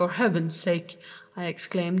me, for heaven's sake," I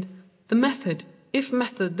exclaimed, "the method, if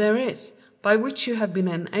method there is, by which you have been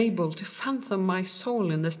enabled to fathom my soul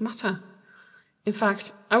in this matter." In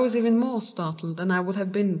fact, I was even more startled than I would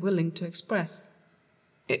have been willing to express.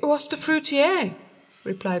 "It was the fruitier,"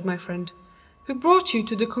 replied my friend, "who brought you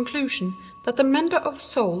to the conclusion that the mender of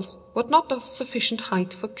souls was not of sufficient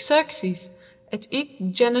height for Xerxes, et hic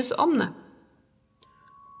genus omne."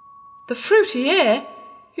 "The fruitier!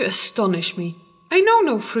 You astonish me. I know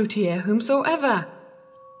no fruitier whomsoever."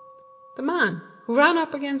 "The man who ran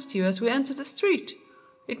up against you as we entered the street.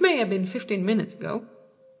 It may have been 15 minutes ago."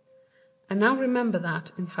 I now remember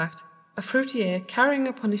that, in fact, a fruitier carrying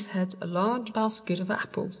upon his head a large basket of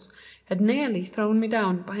apples had nearly thrown me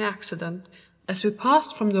down by accident as we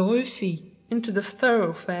passed from the Rue C into the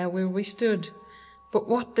thoroughfare where we stood, but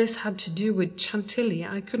what this had to do with Chantilly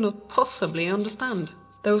I could not possibly understand.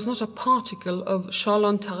 There was not a particle of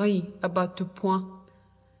charlatannerie about Dupin.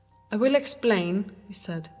 "I will explain," he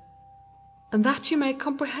said, "and that you may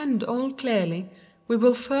comprehend all clearly, we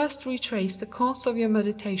will first retrace the course of your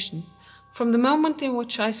meditation, from the moment in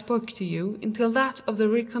which I spoke to you until that of the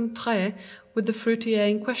rencontre with the fruitier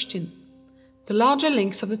in question. The larger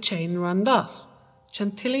links of the chain run thus: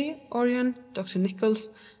 Chantilly, Orion, Dr. Nichols,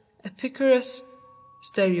 Epicurus,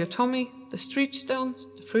 stereotomy, the street stones,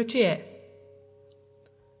 the fruitier."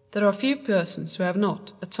 There are few persons who have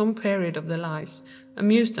not, at some period of their lives,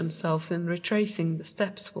 amused themselves in retracing the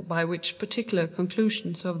steps by which particular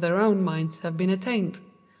conclusions of their own minds have been attained.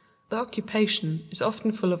 The occupation is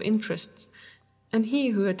often full of interests, and he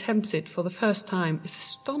who attempts it for the first time is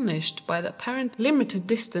astonished by the apparent limited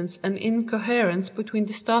distance and incoherence between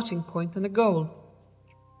the starting point and the goal.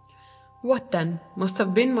 What, then, must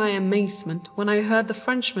have been my amazement when I heard the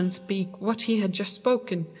Frenchman speak what he had just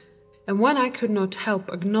spoken, and when I could not help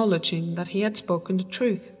acknowledging that he had spoken the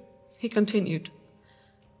truth. He continued: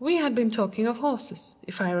 "We had been talking of horses,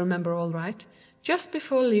 if I remember all right, just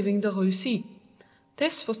before leaving the Rue C.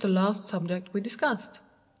 This was the last subject we discussed.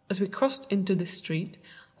 As we crossed into this street,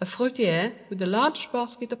 a fruitier, with a large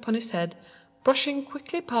basket upon his head, brushing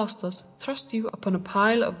quickly past us, thrust you upon a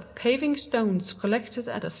pile of paving stones collected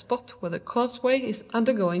at a spot where the causeway is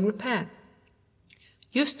undergoing repair.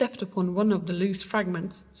 You stepped upon one of the loose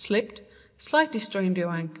fragments, slipped, slightly strained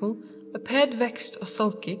your ankle, appeared vexed or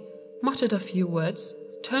sulky, muttered a few words,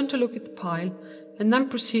 turned to look at the pile, and then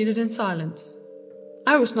proceeded in silence.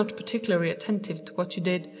 I was not particularly attentive to what you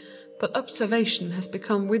did, but observation has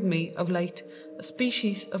become with me of late a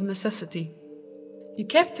species of necessity. You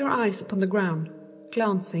kept your eyes upon the ground,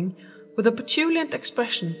 glancing with a petulant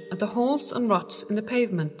expression at the holes and ruts in the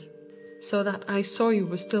pavement, so that I saw you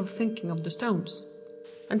were still thinking of the stones,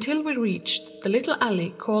 until we reached the little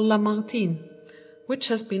alley called Lamartine, which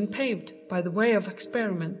has been paved by the way of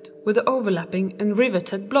experiment with the overlapping and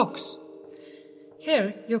riveted blocks.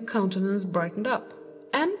 Here your countenance brightened up,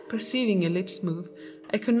 and, perceiving your lips move,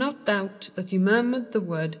 I could not doubt that you murmured the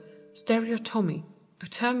word stereotomy, a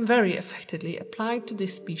term very affectedly applied to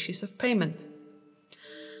this species of payment.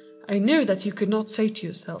 I knew that you could not say to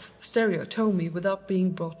yourself stereotomy without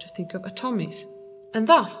being brought to think of atomies, and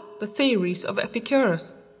thus the theories of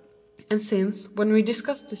Epicurus. And since, when we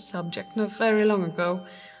discussed this subject not very long ago,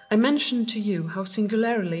 I mentioned to you how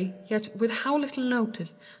singularly, yet with how little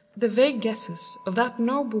notice, the vague guesses of that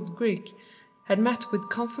noble Greek had met with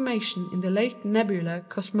confirmation in the late nebular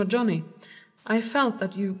cosmogony, I felt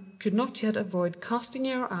that you could not yet avoid casting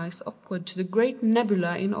your eyes upward to the great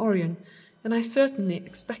nebula in Orion, and I certainly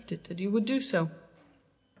expected that you would do so.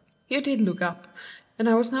 You did look up, and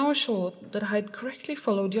I was now assured that I had correctly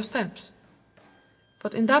followed your steps.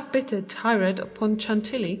 But in that bitter tirade upon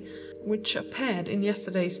Chantilly, which appeared in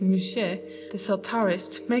yesterday's Musée, the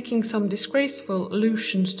satirist, making some disgraceful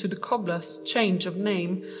allusions to the cobbler's change of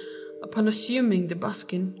name upon assuming the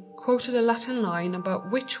buskin, quoted a Latin line about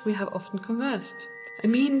which we have often conversed. I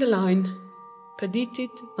mean the line "Perdidit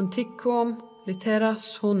antiquum littera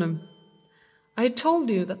sonum." I had told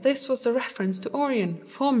you that this was the reference to Orion,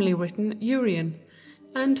 formerly written Urian,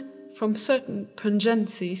 and, from certain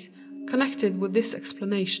pungencies connected with this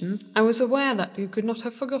explanation, I was aware that you could not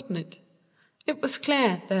have forgotten it. It was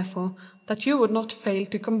clear, therefore, that you would not fail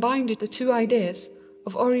to combine the two ideas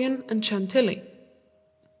of Orion and Chantilly.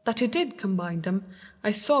 That you did combine them,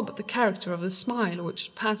 I saw by the character of the smile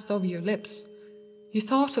which passed over your lips. You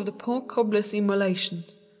thought of the poor cobbler's immolation.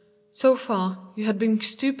 So far you had been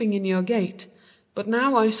stooping in your gait, but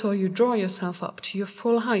now I saw you draw yourself up to your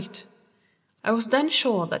full height. I was then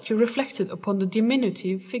sure that you reflected upon the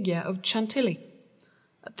diminutive figure of Chantilly.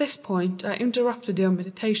 At this point I interrupted your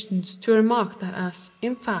meditations to remark that as,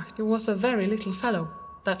 in fact, he was a very little fellow,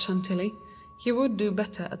 that Chantilly, he would do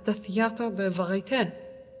better at the Théâtre des Variétés.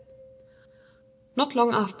 Not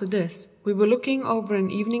long after this, we were looking over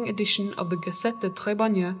an evening edition of the Gazette de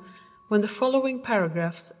Trébanieu, when the following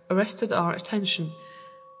paragraphs arrested our attention.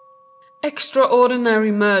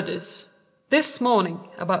 Extraordinary murders. This morning,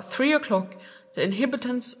 about 3 o'clock, the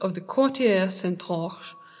inhabitants of the Quartier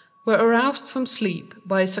Saint-Roch were aroused from sleep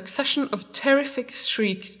by a succession of terrific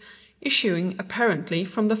shrieks issuing apparently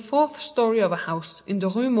from the 4th story of a house in the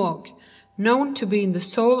Rue Morgue, known to be in the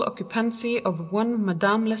sole occupancy of one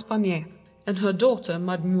Madame L'Espanaye, and her daughter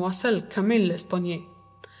Mademoiselle Camille L'Espanaye.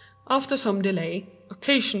 After some delay,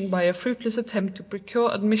 occasioned by a fruitless attempt to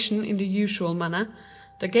procure admission in the usual manner,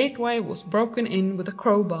 the gateway was broken in with a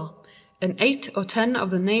crowbar, and 8 or 10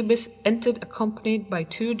 of the neighbors entered accompanied by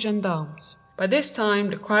 2 gendarmes. By this time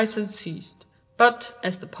the cries had ceased, but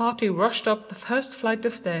as the party rushed up the first flight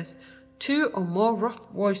of stairs, 2 or more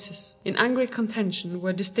rough voices in angry contention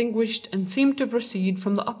were distinguished and seemed to proceed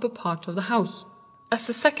from the upper part of the house. As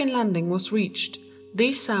the second landing was reached,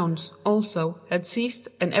 these sounds, also, had ceased,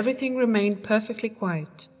 and everything remained perfectly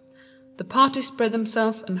quiet. The party spread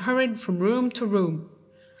themselves and hurried from room to room.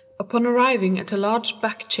 Upon arriving at a large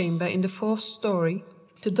back chamber in the 4th story,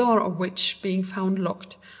 the door of which, being found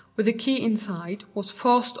locked, with the key inside, was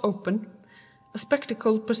forced open, a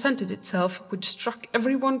spectacle presented itself which struck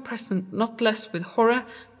every one present not less with horror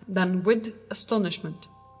than with astonishment.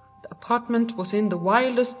 The apartment was in the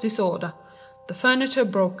wildest disorder, the furniture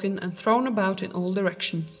broken and thrown about in all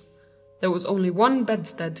directions. There was only one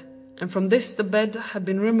bedstead, and from this the bed had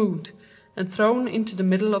been removed, and thrown into the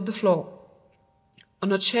middle of the floor.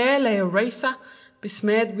 On a chair lay a razor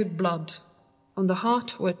besmeared with blood. On the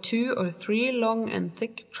hearth were 2 or 3 long and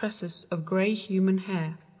thick tresses of grey human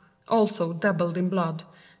hair, also dabbled in blood,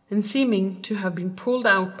 and seeming to have been pulled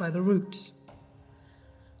out by the roots.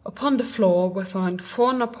 Upon the floor were found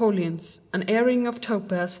 4 napoleons, an earring of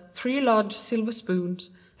topaz, 3 large silver spoons,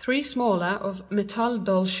 3 smaller of métal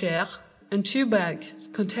d'Alger, and 2 bags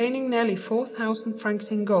containing nearly 4,000 francs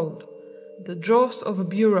in gold. The drawers of a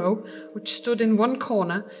bureau, which stood in one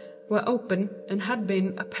corner, were open and had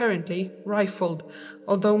been, apparently, rifled,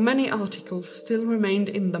 although many articles still remained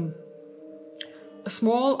in them. A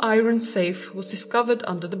small iron safe was discovered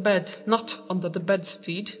under the bed, not under the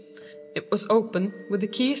bedstead. It was open, with the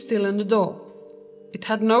key still in the door. It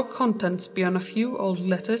had no contents beyond a few old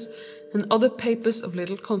letters and other papers of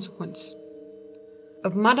little consequence.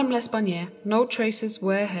 Of Madame L'Espanaye no traces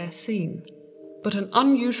were here seen, but an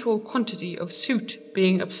unusual quantity of soot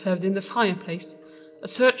being observed in the fireplace, a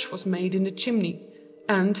search was made in the chimney,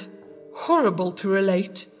 and, horrible to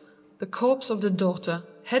relate, the corpse of the daughter,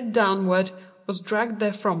 head downward, was dragged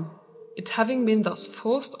therefrom, it having been thus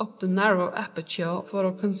forced up the narrow aperture for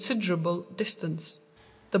a considerable distance.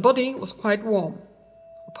 The body was quite warm.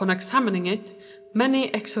 Upon examining it, many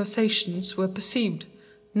exhaustations were perceived,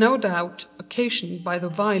 no doubt occasioned by the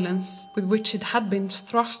violence with which it had been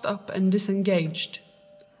thrust up and disengaged.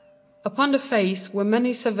 Upon the face were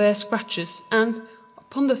many severe scratches, and,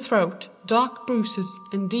 upon the throat, dark bruises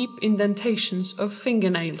and deep indentations of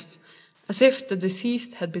finger-nails, as if the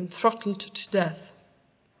deceased had been throttled to death.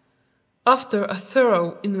 After a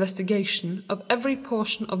thorough investigation of every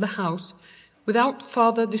portion of the house, without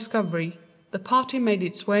farther discovery, the party made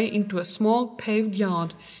its way into a small paved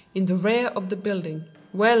yard in the rear of the building,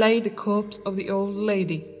 where lay the corpse of the old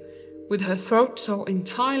lady, with her throat so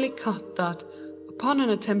entirely cut that, upon an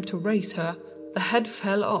attempt to raise her, the head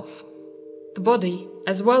fell off. The body,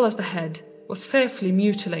 as well as the head, was fearfully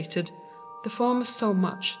mutilated, the former so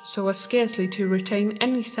much so as scarcely to retain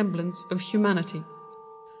any semblance of humanity.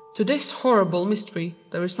 To this horrible mystery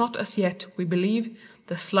there is not as yet, we believe,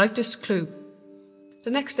 the slightest clue. The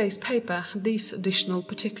next day's paper had these additional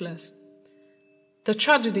particulars. The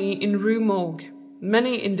tragedy in Rue Morgue.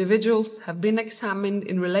 Many individuals have been examined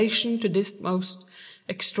in relation to this most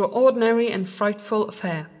extraordinary and frightful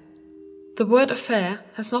affair. The word affair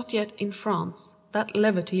has not yet in France that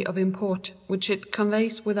levity of import which it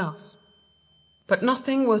conveys with us. But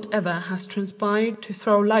nothing whatever has transpired to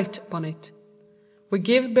throw light upon it. We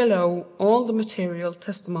give below all the material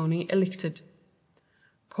testimony elicited.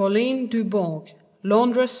 Pauline Dubourg,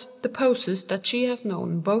 laundress, deposes that she has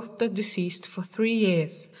known both the deceased for 3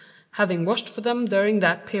 years, having washed for them during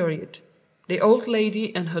that period. The old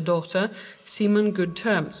lady and her daughter seem on good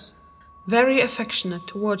terms, very affectionate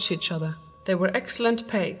towards each other. They were excellent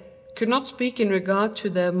pay, could not speak in regard to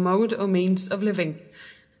their mode or means of living,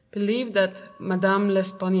 believed that Madame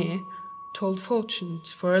L'Espanaye told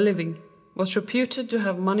fortunes for a living, was reputed to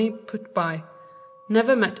have money put by,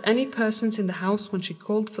 never met any persons in the house when she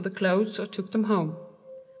called for the clothes or took them home,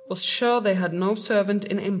 was sure they had no servant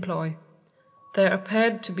in employ. There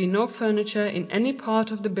appeared to be no furniture in any part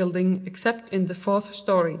of the building except in the 4th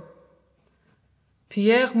story.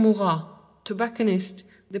 Pierre Murat, tobacconist,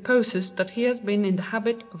 deposes that he has been in the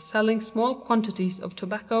habit of selling small quantities of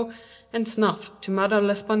tobacco and snuff to Madame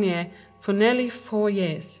L'Espanaye for nearly 4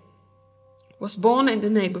 years. Was born in the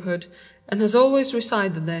neighbourhood, and has always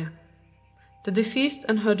resided there. The deceased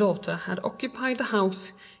and her daughter had occupied the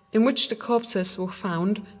house in which the corpses were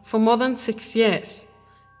found for more than 6 years.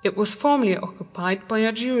 It was formerly occupied by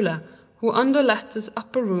a jeweller, who underlet the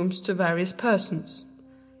upper rooms to various persons.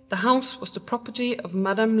 The house was the property of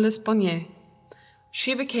Madame L'Espanaye.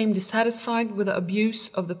 She became dissatisfied with the abuse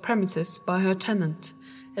of the premises by her tenant,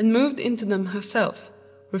 and moved into them herself,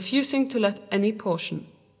 refusing to let any portion.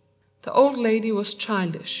 The old lady was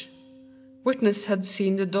childish. Witness had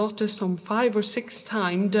seen the daughter some 5 or 6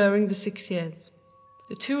 times during the 6 years.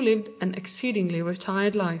 The two lived an exceedingly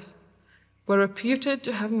retired life, were reputed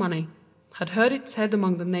to have money, had heard it said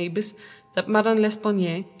among the neighbours that Madame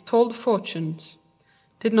L'Espanaye told fortunes,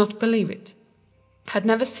 did not believe it, had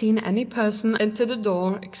never seen any person enter the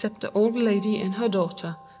door except the old lady and her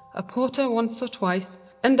daughter, a porter once or twice,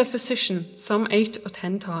 and a physician some 8 or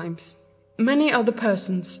 10 times. Many other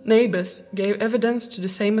persons, neighbours, gave evidence to the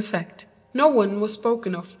same effect. No one was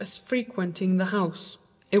spoken of as frequenting the house.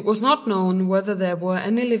 It was not known whether there were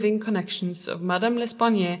any living connections of Madame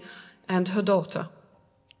L'Espanaye and her daughter.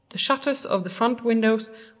 The shutters of the front windows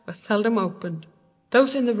were seldom opened.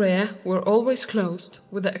 Those in the rear were always closed,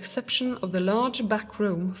 with the exception of the large back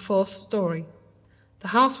room, 4th story. The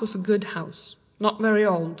house was a good house, not very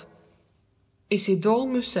old. Isidore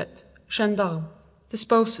Musset, gendarme,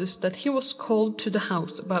 disposes that he was called to the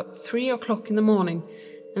house about 3 o'clock in the morning,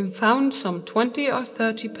 and found some 20 or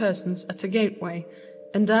 30 persons at the gateway,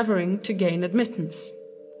 endeavouring to gain admittance.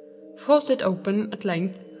 Forced it open at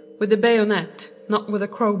length with a bayonet, not with a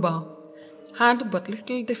crowbar. Had but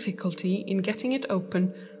little difficulty in getting it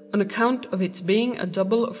open on account of its being a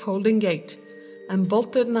double folding gate, and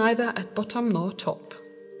bolted neither at bottom nor top.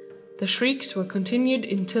 The shrieks were continued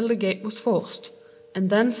until the gate was forced, and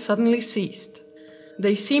then suddenly ceased.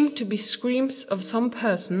 They seemed to be screams of some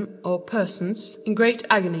person or persons in great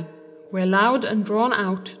agony, were loud and drawn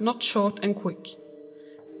out, not short and quick.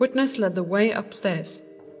 Witness led the way upstairs.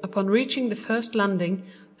 Upon reaching the first landing,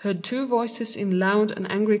 heard 2 voices in loud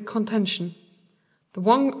and angry contention. The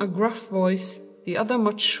one a gruff voice, the other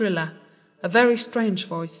much shriller, a very strange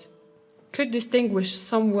voice. Could distinguish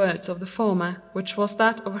some words of the former, which was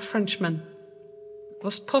that of a Frenchman.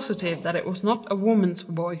 Was positive that it was not a woman's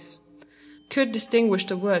voice. Could distinguish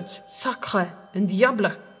the words sacre and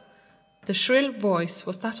diable. The shrill voice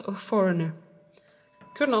was that of a foreigner.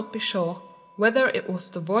 Could not be sure whether it was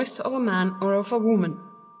the voice of a man or of a woman.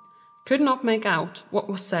 Could not make out what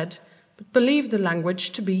was said, but believed the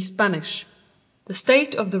language to be Spanish. The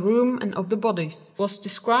state of the room and of the bodies was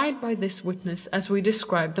described by this witness as we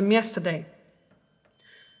described them yesterday.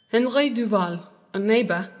 Henri Duval, a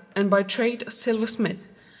neighbour, and by trade a silversmith,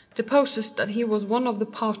 deposes that he was one of the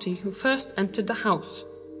party who first entered the house.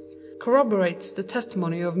 Corroborates the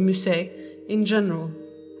testimony of Musset in general.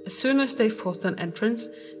 As soon as they forced an entrance,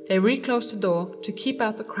 they reclosed the door to keep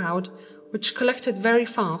out the crowd, which collected very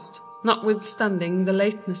fast, notwithstanding the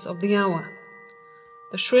lateness of the hour.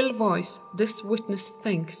 The shrill voice, this witness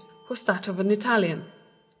thinks, was that of an Italian.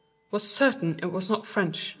 Was certain it was not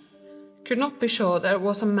French. Could not be sure that it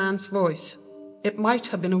was a man's voice. It might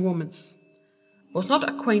have been a woman's. Was not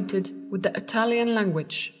acquainted with the Italian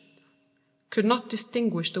language. Could not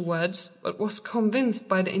distinguish the words, but was convinced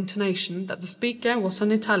by the intonation that the speaker was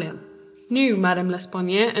an Italian. Knew Madame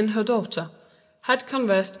L'Espanaye and her daughter. Had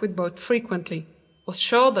conversed with both frequently. Was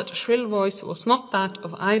sure that the shrill voice was not that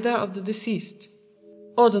of either of the deceased.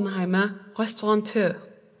 Odenheimer, restaurateur.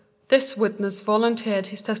 This witness volunteered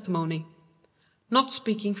his testimony. Not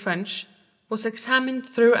speaking French, was examined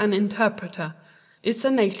through an interpreter, is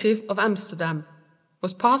a native of Amsterdam.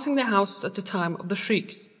 Was passing the house at the time of the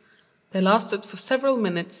shrieks. They lasted for several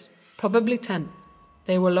minutes, probably 10.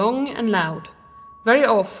 They were long and loud, very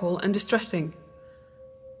awful and distressing.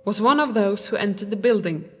 Was one of those who entered the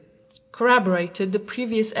building. Corroborated the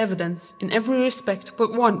previous evidence in every respect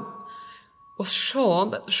but one. Was sure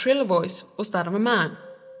that the shrill voice was that of a man,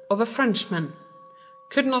 of a Frenchman.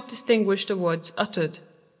 Could not distinguish the words uttered.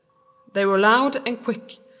 They were loud and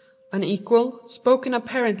quick, unequal, spoken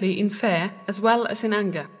apparently in fear as well as in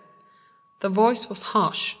anger. The voice was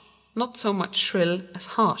harsh, not so much shrill as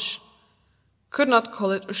harsh. Could not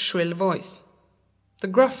call it a shrill voice. The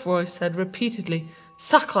gruff voice said repeatedly,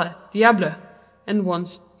 Sacre, diable, and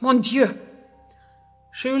once, Mon Dieu.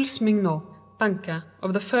 Jules Mignot, banker,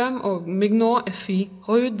 of the firm of Mignot et Fils,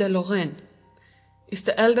 Rue de Lorraine, is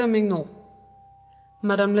the elder Mignot.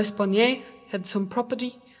 Madame L'Espanaye had some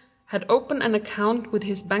property, had opened an account with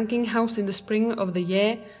his banking house in the spring of the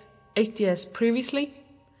year 8 years previously,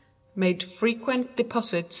 made frequent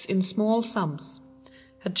deposits in small sums,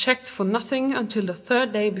 had checked for nothing until the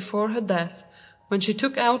 3rd day before her death, when she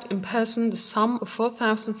took out in person the sum of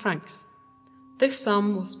 4,000 francs. This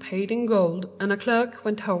sum was paid in gold, and a clerk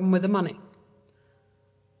went home with the money.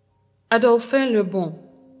 Adolphe Lebon,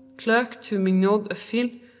 clerk to Mignot et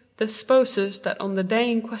Fils, disposes that on the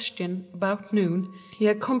day in question, about noon, he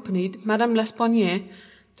accompanied Madame L'Espanaye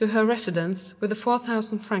to her residence with the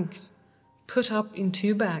 4,000 francs, put up in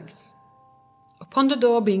 2 bags. Upon the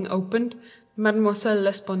door being opened, Mademoiselle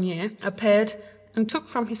L'Espanaye appeared and took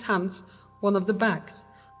from his hands one of the bags,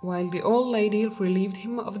 while the old lady relieved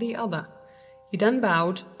him of the other. He then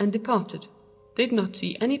bowed and departed. Did not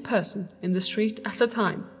see any person in the street at the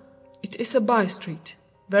time. It is a by-street,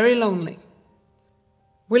 very lonely.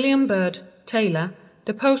 William Bird, tailor,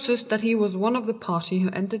 deposes that he was one of the party who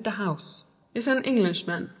entered the house. Is an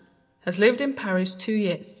Englishman. Has lived in Paris 2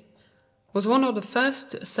 years. Was one of the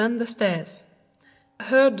first to ascend the stairs.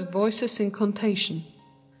 Heard the voices in contention.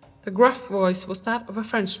 The gruff voice was that of a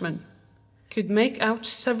Frenchman. Could make out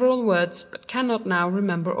several words, but cannot now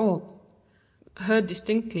remember all. heard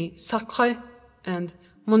distinctly "Sacré" and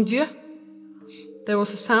 "Mon Dieu." There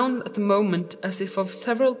was a sound at the moment as if of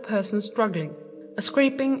several persons struggling, a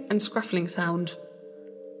scraping and scruffling sound.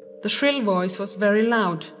 The shrill voice was very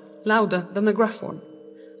loud, louder than the gruff one.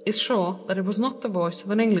 Is sure that it was not the voice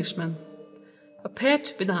of an Englishman. Appeared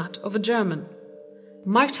to be that of a German.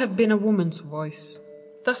 Might have been a woman's voice.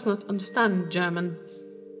 Does not understand German.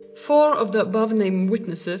 4 of the above-named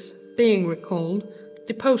witnesses, being recalled,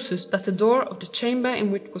 deposes that the door of the chamber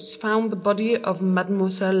in which was found the body of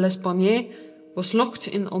Mademoiselle L'Espanaye was locked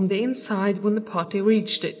in on the inside when the party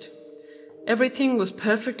reached it. Everything was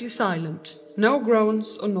perfectly silent, no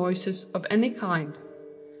groans or noises of any kind.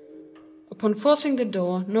 Upon forcing the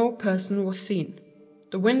door, no person was seen.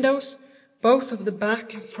 The windows, both of the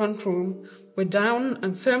back and front room, were down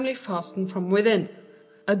and firmly fastened from within.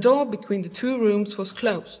 A door between the 2 rooms was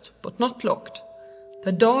closed, but not locked.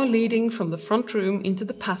 The door leading from the front room into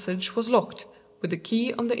the passage was locked, with the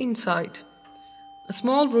key on the inside. A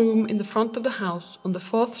small room in the front of the house, on the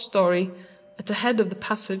 4th story, at the head of the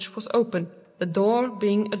passage, was open, the door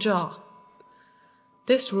being ajar.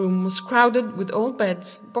 This room was crowded with old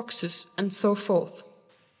beds, boxes, and so forth.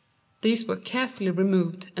 These were carefully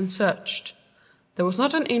removed and searched. There was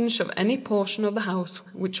not an inch of any portion of the house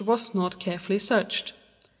which was not carefully searched.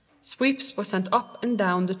 Sweeps were sent up and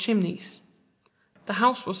down the chimneys. The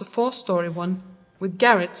house was a 4-story one, with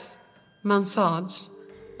garrets, mansardes.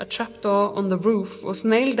 A trapdoor on the roof was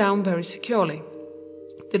nailed down very securely.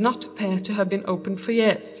 It did not appear to have been opened for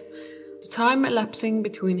years. The time elapsing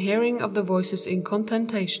between hearing of the voices in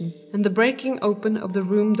contentation and the breaking open of the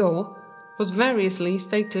room door was variously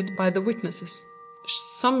stated by the witnesses.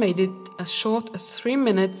 Some made it as short as 3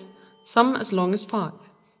 minutes, some as long as 5.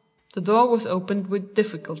 The door was opened with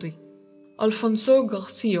difficulty. Alfonso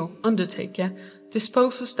Garcio, undertaker,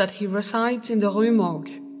 disposes that he resides in the Rue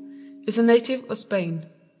Morgue, is a native of Spain,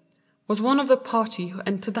 was one of the party who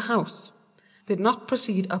entered the house, did not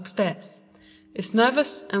proceed upstairs, is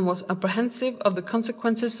nervous and was apprehensive of the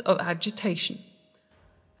consequences of agitation.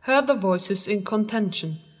 Heard the voices in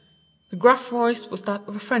contention. The gruff voice was that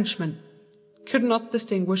of a Frenchman. Could not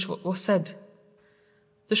distinguish what was said.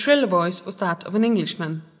 The shrill voice was that of an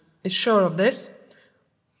Englishman. Is sure of this.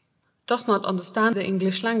 Does not understand the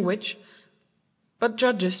English language, but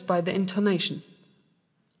judges by the intonation.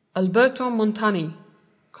 Alberto Montani,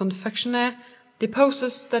 confectioner,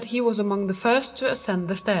 deposes that he was among the first to ascend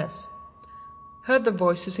the stairs. Heard the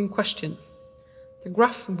voices in question. The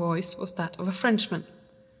gruff voice was that of a Frenchman.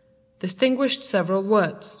 Distinguished several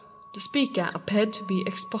words. The speaker appeared to be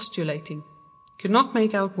expostulating. Could not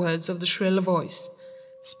make out words of the shrill voice.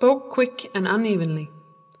 Spoke quick and unevenly.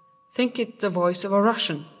 Think it the voice of a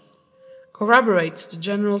Russian. Corroborates the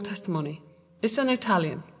general testimony. Is an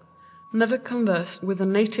Italian. Never conversed with a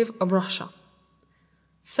native of Russia.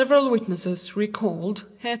 Several witnesses recalled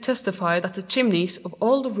here testify that the chimneys of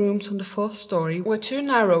all the rooms on the 4th story were too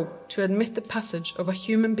narrow to admit the passage of a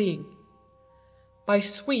human being. By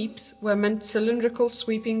sweeps were meant cylindrical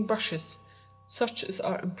sweeping brushes, such as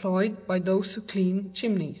are employed by those who clean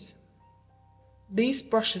chimneys. These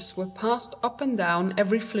brushes were passed up and down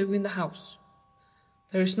every flue in the house.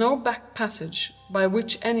 There is no back passage by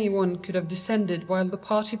which any one could have descended while the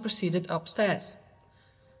party proceeded upstairs.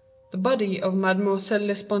 The body of Mademoiselle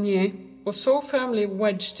L'Espanaye was so firmly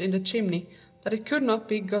wedged in the chimney that it could not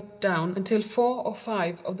be got down until 4 or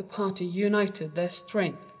 5 of the party united their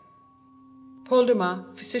strength. Paul Dumas,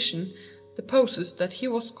 physician, deposes that he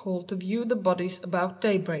was called to view the bodies about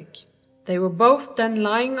daybreak. They were both then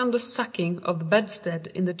lying on the sacking of the bedstead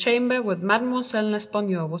in the chamber where Mademoiselle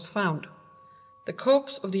L'Espanaye was found. The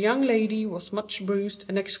corpse of the young lady was much bruised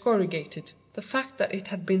and excoriated. The fact that it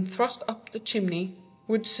had been thrust up the chimney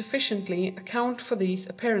would sufficiently account for these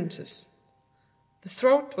appearances. The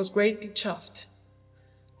throat was greatly chafed.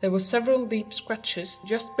 There were several deep scratches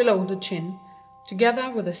just below the chin, together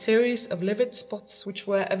with a series of livid spots which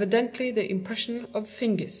were evidently the impression of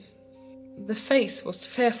fingers. The face was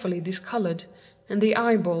fearfully discoloured, and the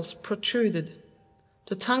eyeballs protruded.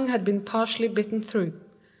 The tongue had been partially bitten through.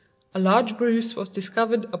 A large bruise was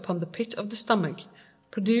discovered upon the pit of the stomach,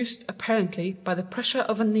 produced apparently by the pressure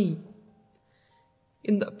of a knee.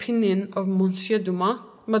 In the opinion of Monsieur Dumas,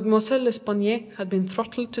 Mademoiselle L'Espanaye had been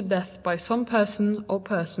throttled to death by some person or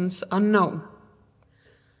persons unknown.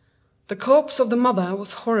 The corpse of the mother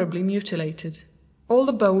was horribly mutilated. All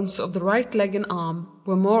the bones of the right leg and arm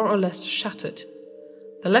were more or less shattered.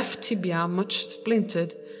 The left tibia much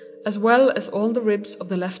splintered, as well as all the ribs of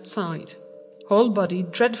the left side. Whole body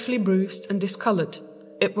dreadfully bruised and discoloured.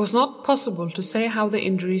 It was not possible to say how the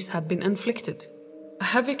injuries had been inflicted. A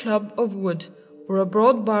heavy club of wood or a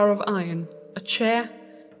broad bar of iron, a chair,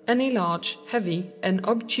 any large, heavy, and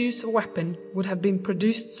obtuse weapon would have been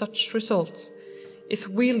produced such results, if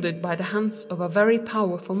wielded by the hands of a very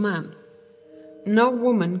powerful man. No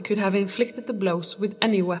woman could have inflicted the blows with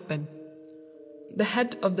any weapon. The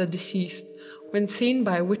head of the deceased, when seen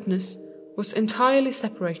by a witness, was entirely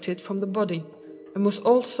separated from the body, and was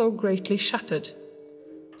also greatly shattered.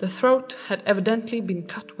 The throat had evidently been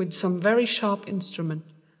cut with some very sharp instrument,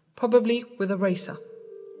 probably with a razor.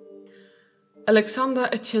 Alexander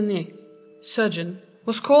Etienne, surgeon,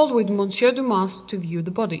 was called with Monsieur Dumas to view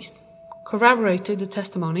the bodies, corroborated the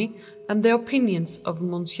testimony and the opinions of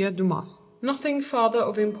Monsieur Dumas. Nothing farther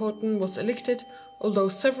of importance was elicited, although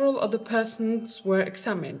several other persons were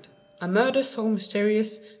examined. A murder so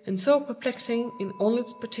mysterious and so perplexing in all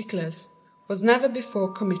its particulars was never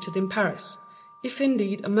before committed in Paris, if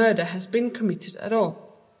indeed a murder has been committed at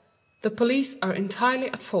all. The police are entirely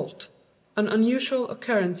at fault, an unusual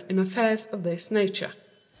occurrence in affairs of this nature.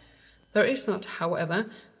 There is not, however,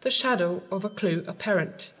 the shadow of a clue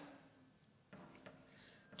apparent.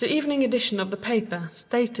 The evening edition of the paper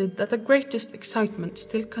stated that the greatest excitement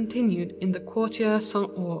still continued in the Quartier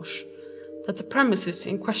Saint-Roch, that the premises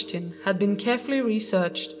in question had been carefully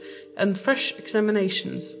researched, and fresh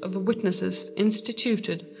examinations of witnesses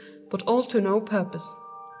instituted, but all to no purpose.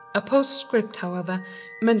 A postscript, however,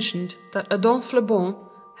 mentioned that Adolphe Le Bon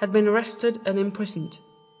had been arrested and imprisoned,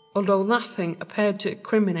 although nothing appeared to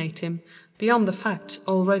incriminate him beyond the fact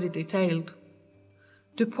already detailed.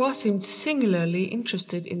 Dupin seemed singularly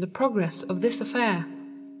interested in the progress of this affair.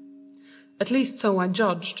 At least so I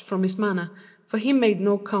judged from his manner, for he made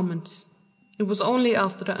no comments. It was only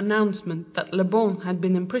after the announcement that Le Bon had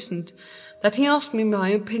been imprisoned that he asked me my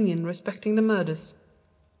opinion respecting the murders.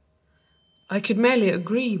 I could merely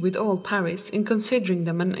agree with all Paris in considering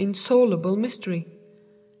them an insoluble mystery.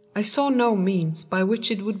 I saw no means by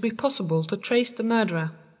which it would be possible to trace the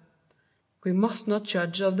murderer. "We must not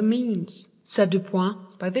judge of the means," said Dupin,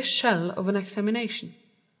 "by this shell of an examination.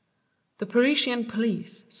 The Parisian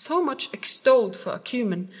police, so much extolled for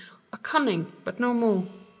acumen, are cunning, but no more.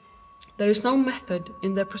 There is no method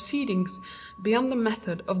in their proceedings beyond the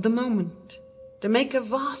method of the moment. They make a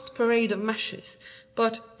vast parade of measures,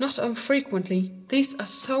 but not unfrequently these are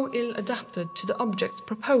so ill adapted to the objects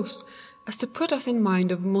proposed as to put us in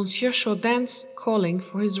mind of Monsieur Jourdain's calling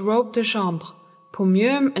for his robe de chambre, pour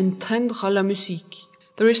mieux entendre la musique.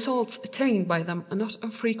 The results attained by them are not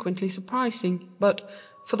unfrequently surprising, but,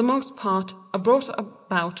 for the most part, are brought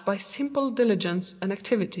about by simple diligence and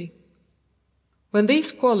activity. When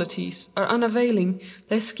these qualities are unavailing,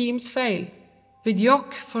 their schemes fail.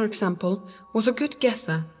 Vidocq, for example, was a good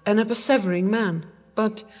guesser and a persevering man,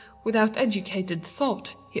 but, without educated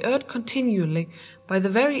thought, he erred continually by the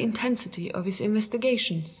very intensity of his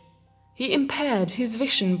investigations. He impaired his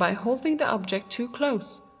vision by holding the object too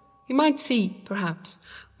close. He might see, perhaps,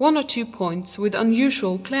 one or two points with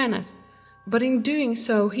unusual clearness, but in doing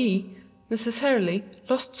so he, necessarily,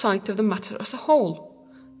 lost sight of the matter as a whole.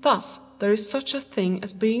 Thus there is such a thing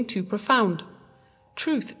as being too profound.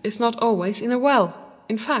 Truth is not always in a well.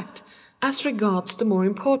 In fact, as regards the more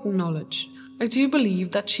important knowledge, I do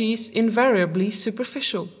believe that she is invariably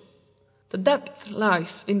superficial. The depth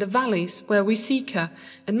lies in the valleys where we seek her,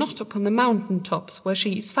 and not upon the mountain tops where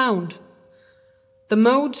she is found. The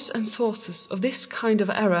modes and sources of this kind of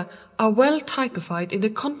error are well typified in the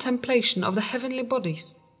contemplation of the heavenly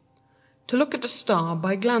bodies. To look at a star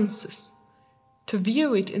by glances, to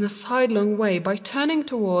view it in a sidelong way by turning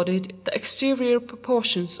toward it the exterior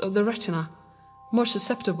proportions of the retina, more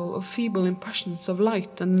susceptible of feeble impressions of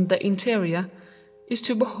light than the interior, is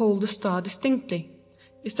to behold the star distinctly,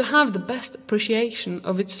 is to have the best appreciation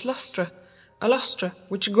of its lustre, a lustre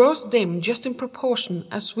which grows dim just in proportion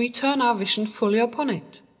as we turn our vision fully upon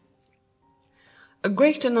it. A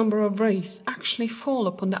greater number of rays actually fall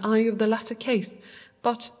upon the eye of the latter case,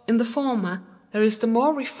 but in the former there is the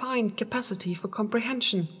more refined capacity for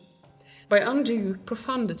comprehension. By undue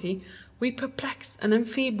profundity we perplex and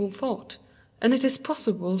enfeeble thought, and it is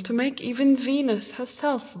possible to make even Venus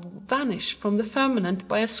herself vanish from the firmament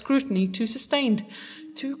by a scrutiny too sustained,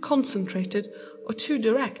 too concentrated, or too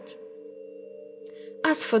direct.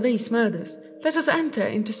 As for these murders, let us enter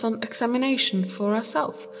into some examination for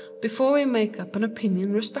ourselves before we make up an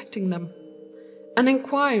opinion respecting them. An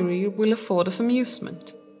inquiry will afford us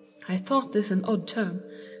amusement. I thought this an odd term,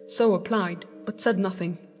 so applied, but said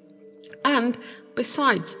nothing. And,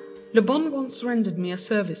 besides, Le Bon once rendered me a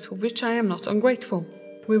service for which I am not ungrateful.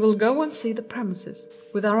 We will go and see the premises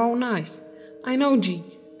with our own eyes. I know G.,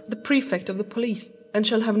 the prefect of the police, and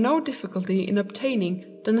shall have no difficulty in obtaining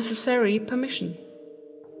the necessary permission."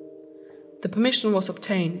 The permission was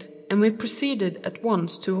obtained, and we proceeded at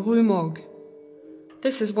once to Rue Morgue.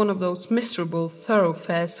 This is one of those miserable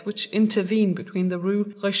thoroughfares which intervene between the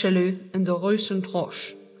Rue Richelieu and the Rue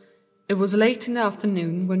Saint-Roch. It was late in the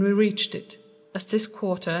afternoon when we reached it, as this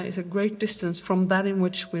quarter is a great distance from that in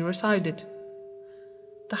which we resided.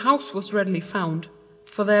 The house was readily found,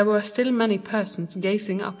 for there were still many persons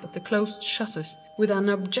gazing up at the closed shutters with an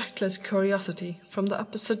objectless curiosity from the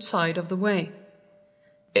opposite side of the way.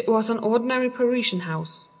 It was an ordinary Parisian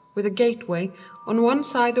house, with a gateway, on one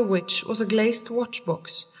side of which was a glazed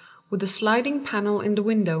watch-box, with a sliding panel in the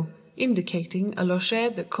window, indicating a loge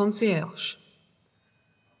de concierge.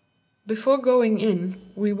 Before going in,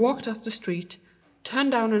 we walked up the street,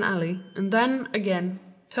 turned down an alley, and then, again,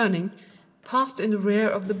 turning, passed in the rear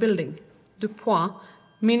of the building, Dupin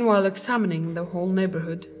meanwhile examining the whole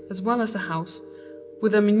neighborhood, as well as the house,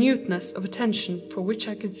 with a minuteness of attention for which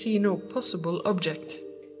I could see no possible object.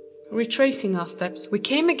 Retracing our steps, we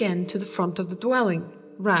came again to the front of the dwelling,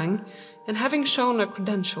 rang, and having shown our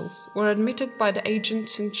credentials, were admitted by the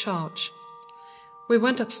agents in charge. We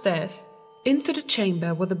went upstairs, into the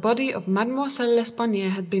chamber where the body of Mademoiselle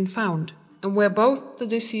L'Espanaye had been found, and where both the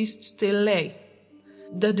deceased still lay.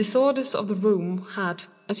 The disorders of the room had,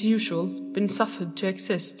 as usual, been suffered to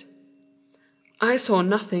exist. I saw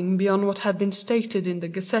nothing beyond what had been stated in the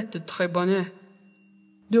Gazette de Tribunal.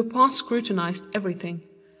 Dupin scrutinized everything,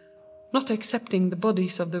 not excepting the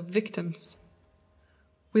bodies of the victims.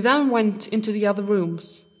 We then went into the other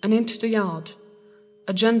rooms, and into the yard,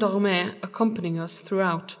 a gendarme accompanying us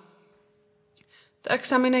throughout. The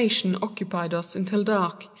examination occupied us until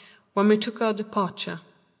dark, when we took our departure.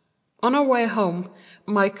 On our way home,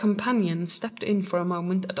 my companion stepped in for a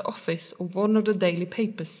moment at the office of one of the daily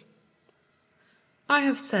papers. I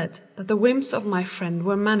have said that the whims of my friend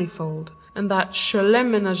were manifold, and that je les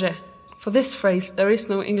ménageais. For this phrase there is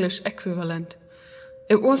no English equivalent.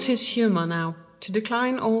 It was his humour now to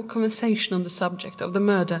decline all conversation on the subject of the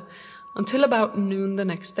murder until about noon the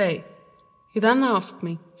next day. He then asked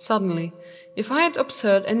me, suddenly, if I had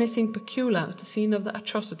observed anything peculiar at the scene of the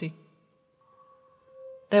atrocity.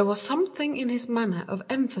 There was something in his manner of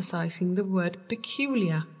emphasizing the word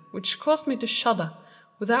peculiar, which caused me to shudder,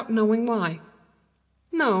 without knowing why.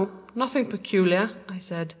 No, nothing peculiar, I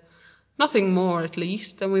said. Nothing more, at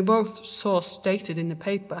least, than we both saw stated in the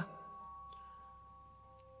paper.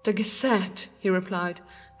 The Gazette, he replied,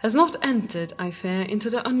 has not entered, I fear,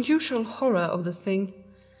 into the unusual horror of the thing,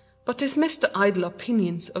 but dismissed the idle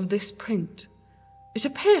opinions of this print. It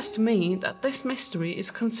appears to me that this mystery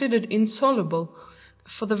is considered insoluble,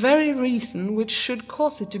 for the very reason which should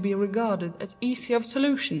cause it to be regarded as easy of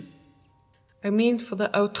solution. I mean for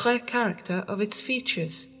the outre character of its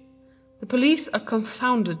features. The police are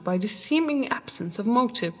confounded by the seeming absence of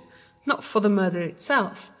motive, not for the murder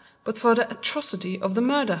itself, but for the atrocity of the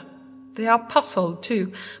murder. They are puzzled,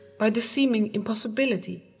 too, by the seeming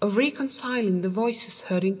impossibility of reconciling the voices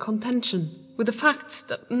heard in contention with the facts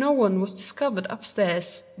that no one was discovered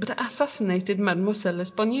upstairs but the assassinated Mademoiselle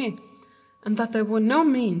L'Espanaye, and that there were no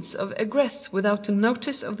means of egress without the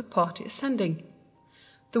notice of the party ascending.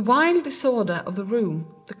 The wild disorder of the room,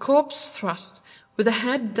 the corpse thrust, with the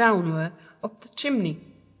head downward, up the chimney,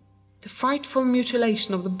 the frightful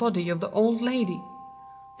mutilation of the body of the old lady,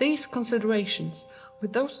 these considerations,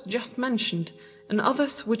 with those just mentioned, and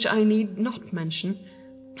others which I need not mention,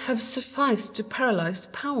 have sufficed to paralyze the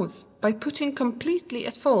powers, by putting completely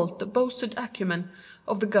at fault the boasted acumen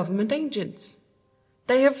of the government agents.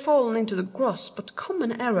 They have fallen into the gross but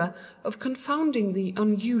common error of confounding the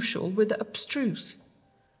unusual with the abstruse.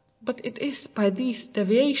 But it is by these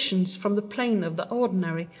deviations from the plane of the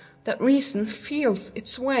ordinary that reason feels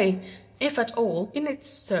its way, if at all, in its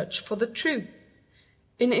search for the true.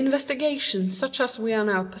 In investigations such as we are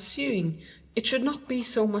now pursuing, it should not be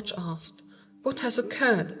so much asked, what has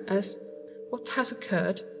occurred, as what has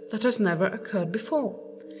occurred that has never occurred before.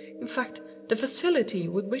 In fact, the facility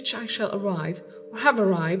with which I shall arrive, or have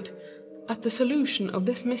arrived, at the solution of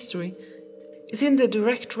this mystery, is in the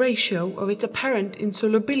direct ratio of its apparent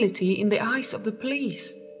insolubility in the eyes of the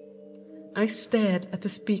police. I stared at the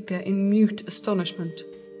speaker in mute astonishment.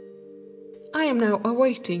 I am now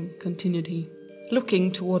awaiting, continued he,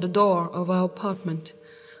 looking toward the door of our apartment,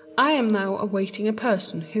 I am now awaiting a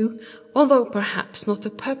person who, although perhaps not the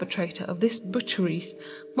perpetrator of these butcheries,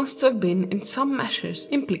 must have been in some measures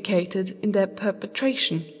implicated in their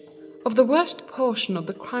perpetration. Of the worst portion of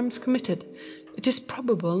the crimes committed, it is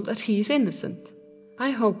probable that he is innocent.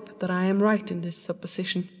 I hope that I am right in this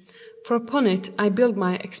supposition, for upon it I build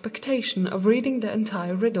my expectation of reading the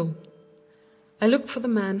entire riddle. I look for the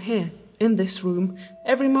man here, in this room,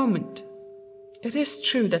 every moment. It is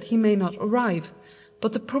true that he may not arrive,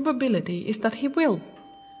 but the probability is that he will.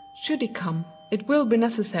 Should he come, it will be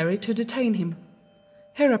necessary to detain him.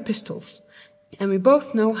 Here are pistols, and we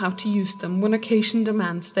both know how to use them when occasion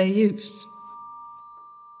demands their use.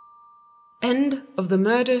 End of the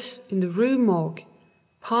Murders in the Rue Morgue,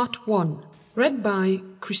 Part 1. Read by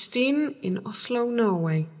Christine in Oslo,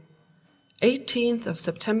 Norway. 18th of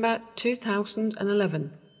September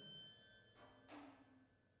 2011.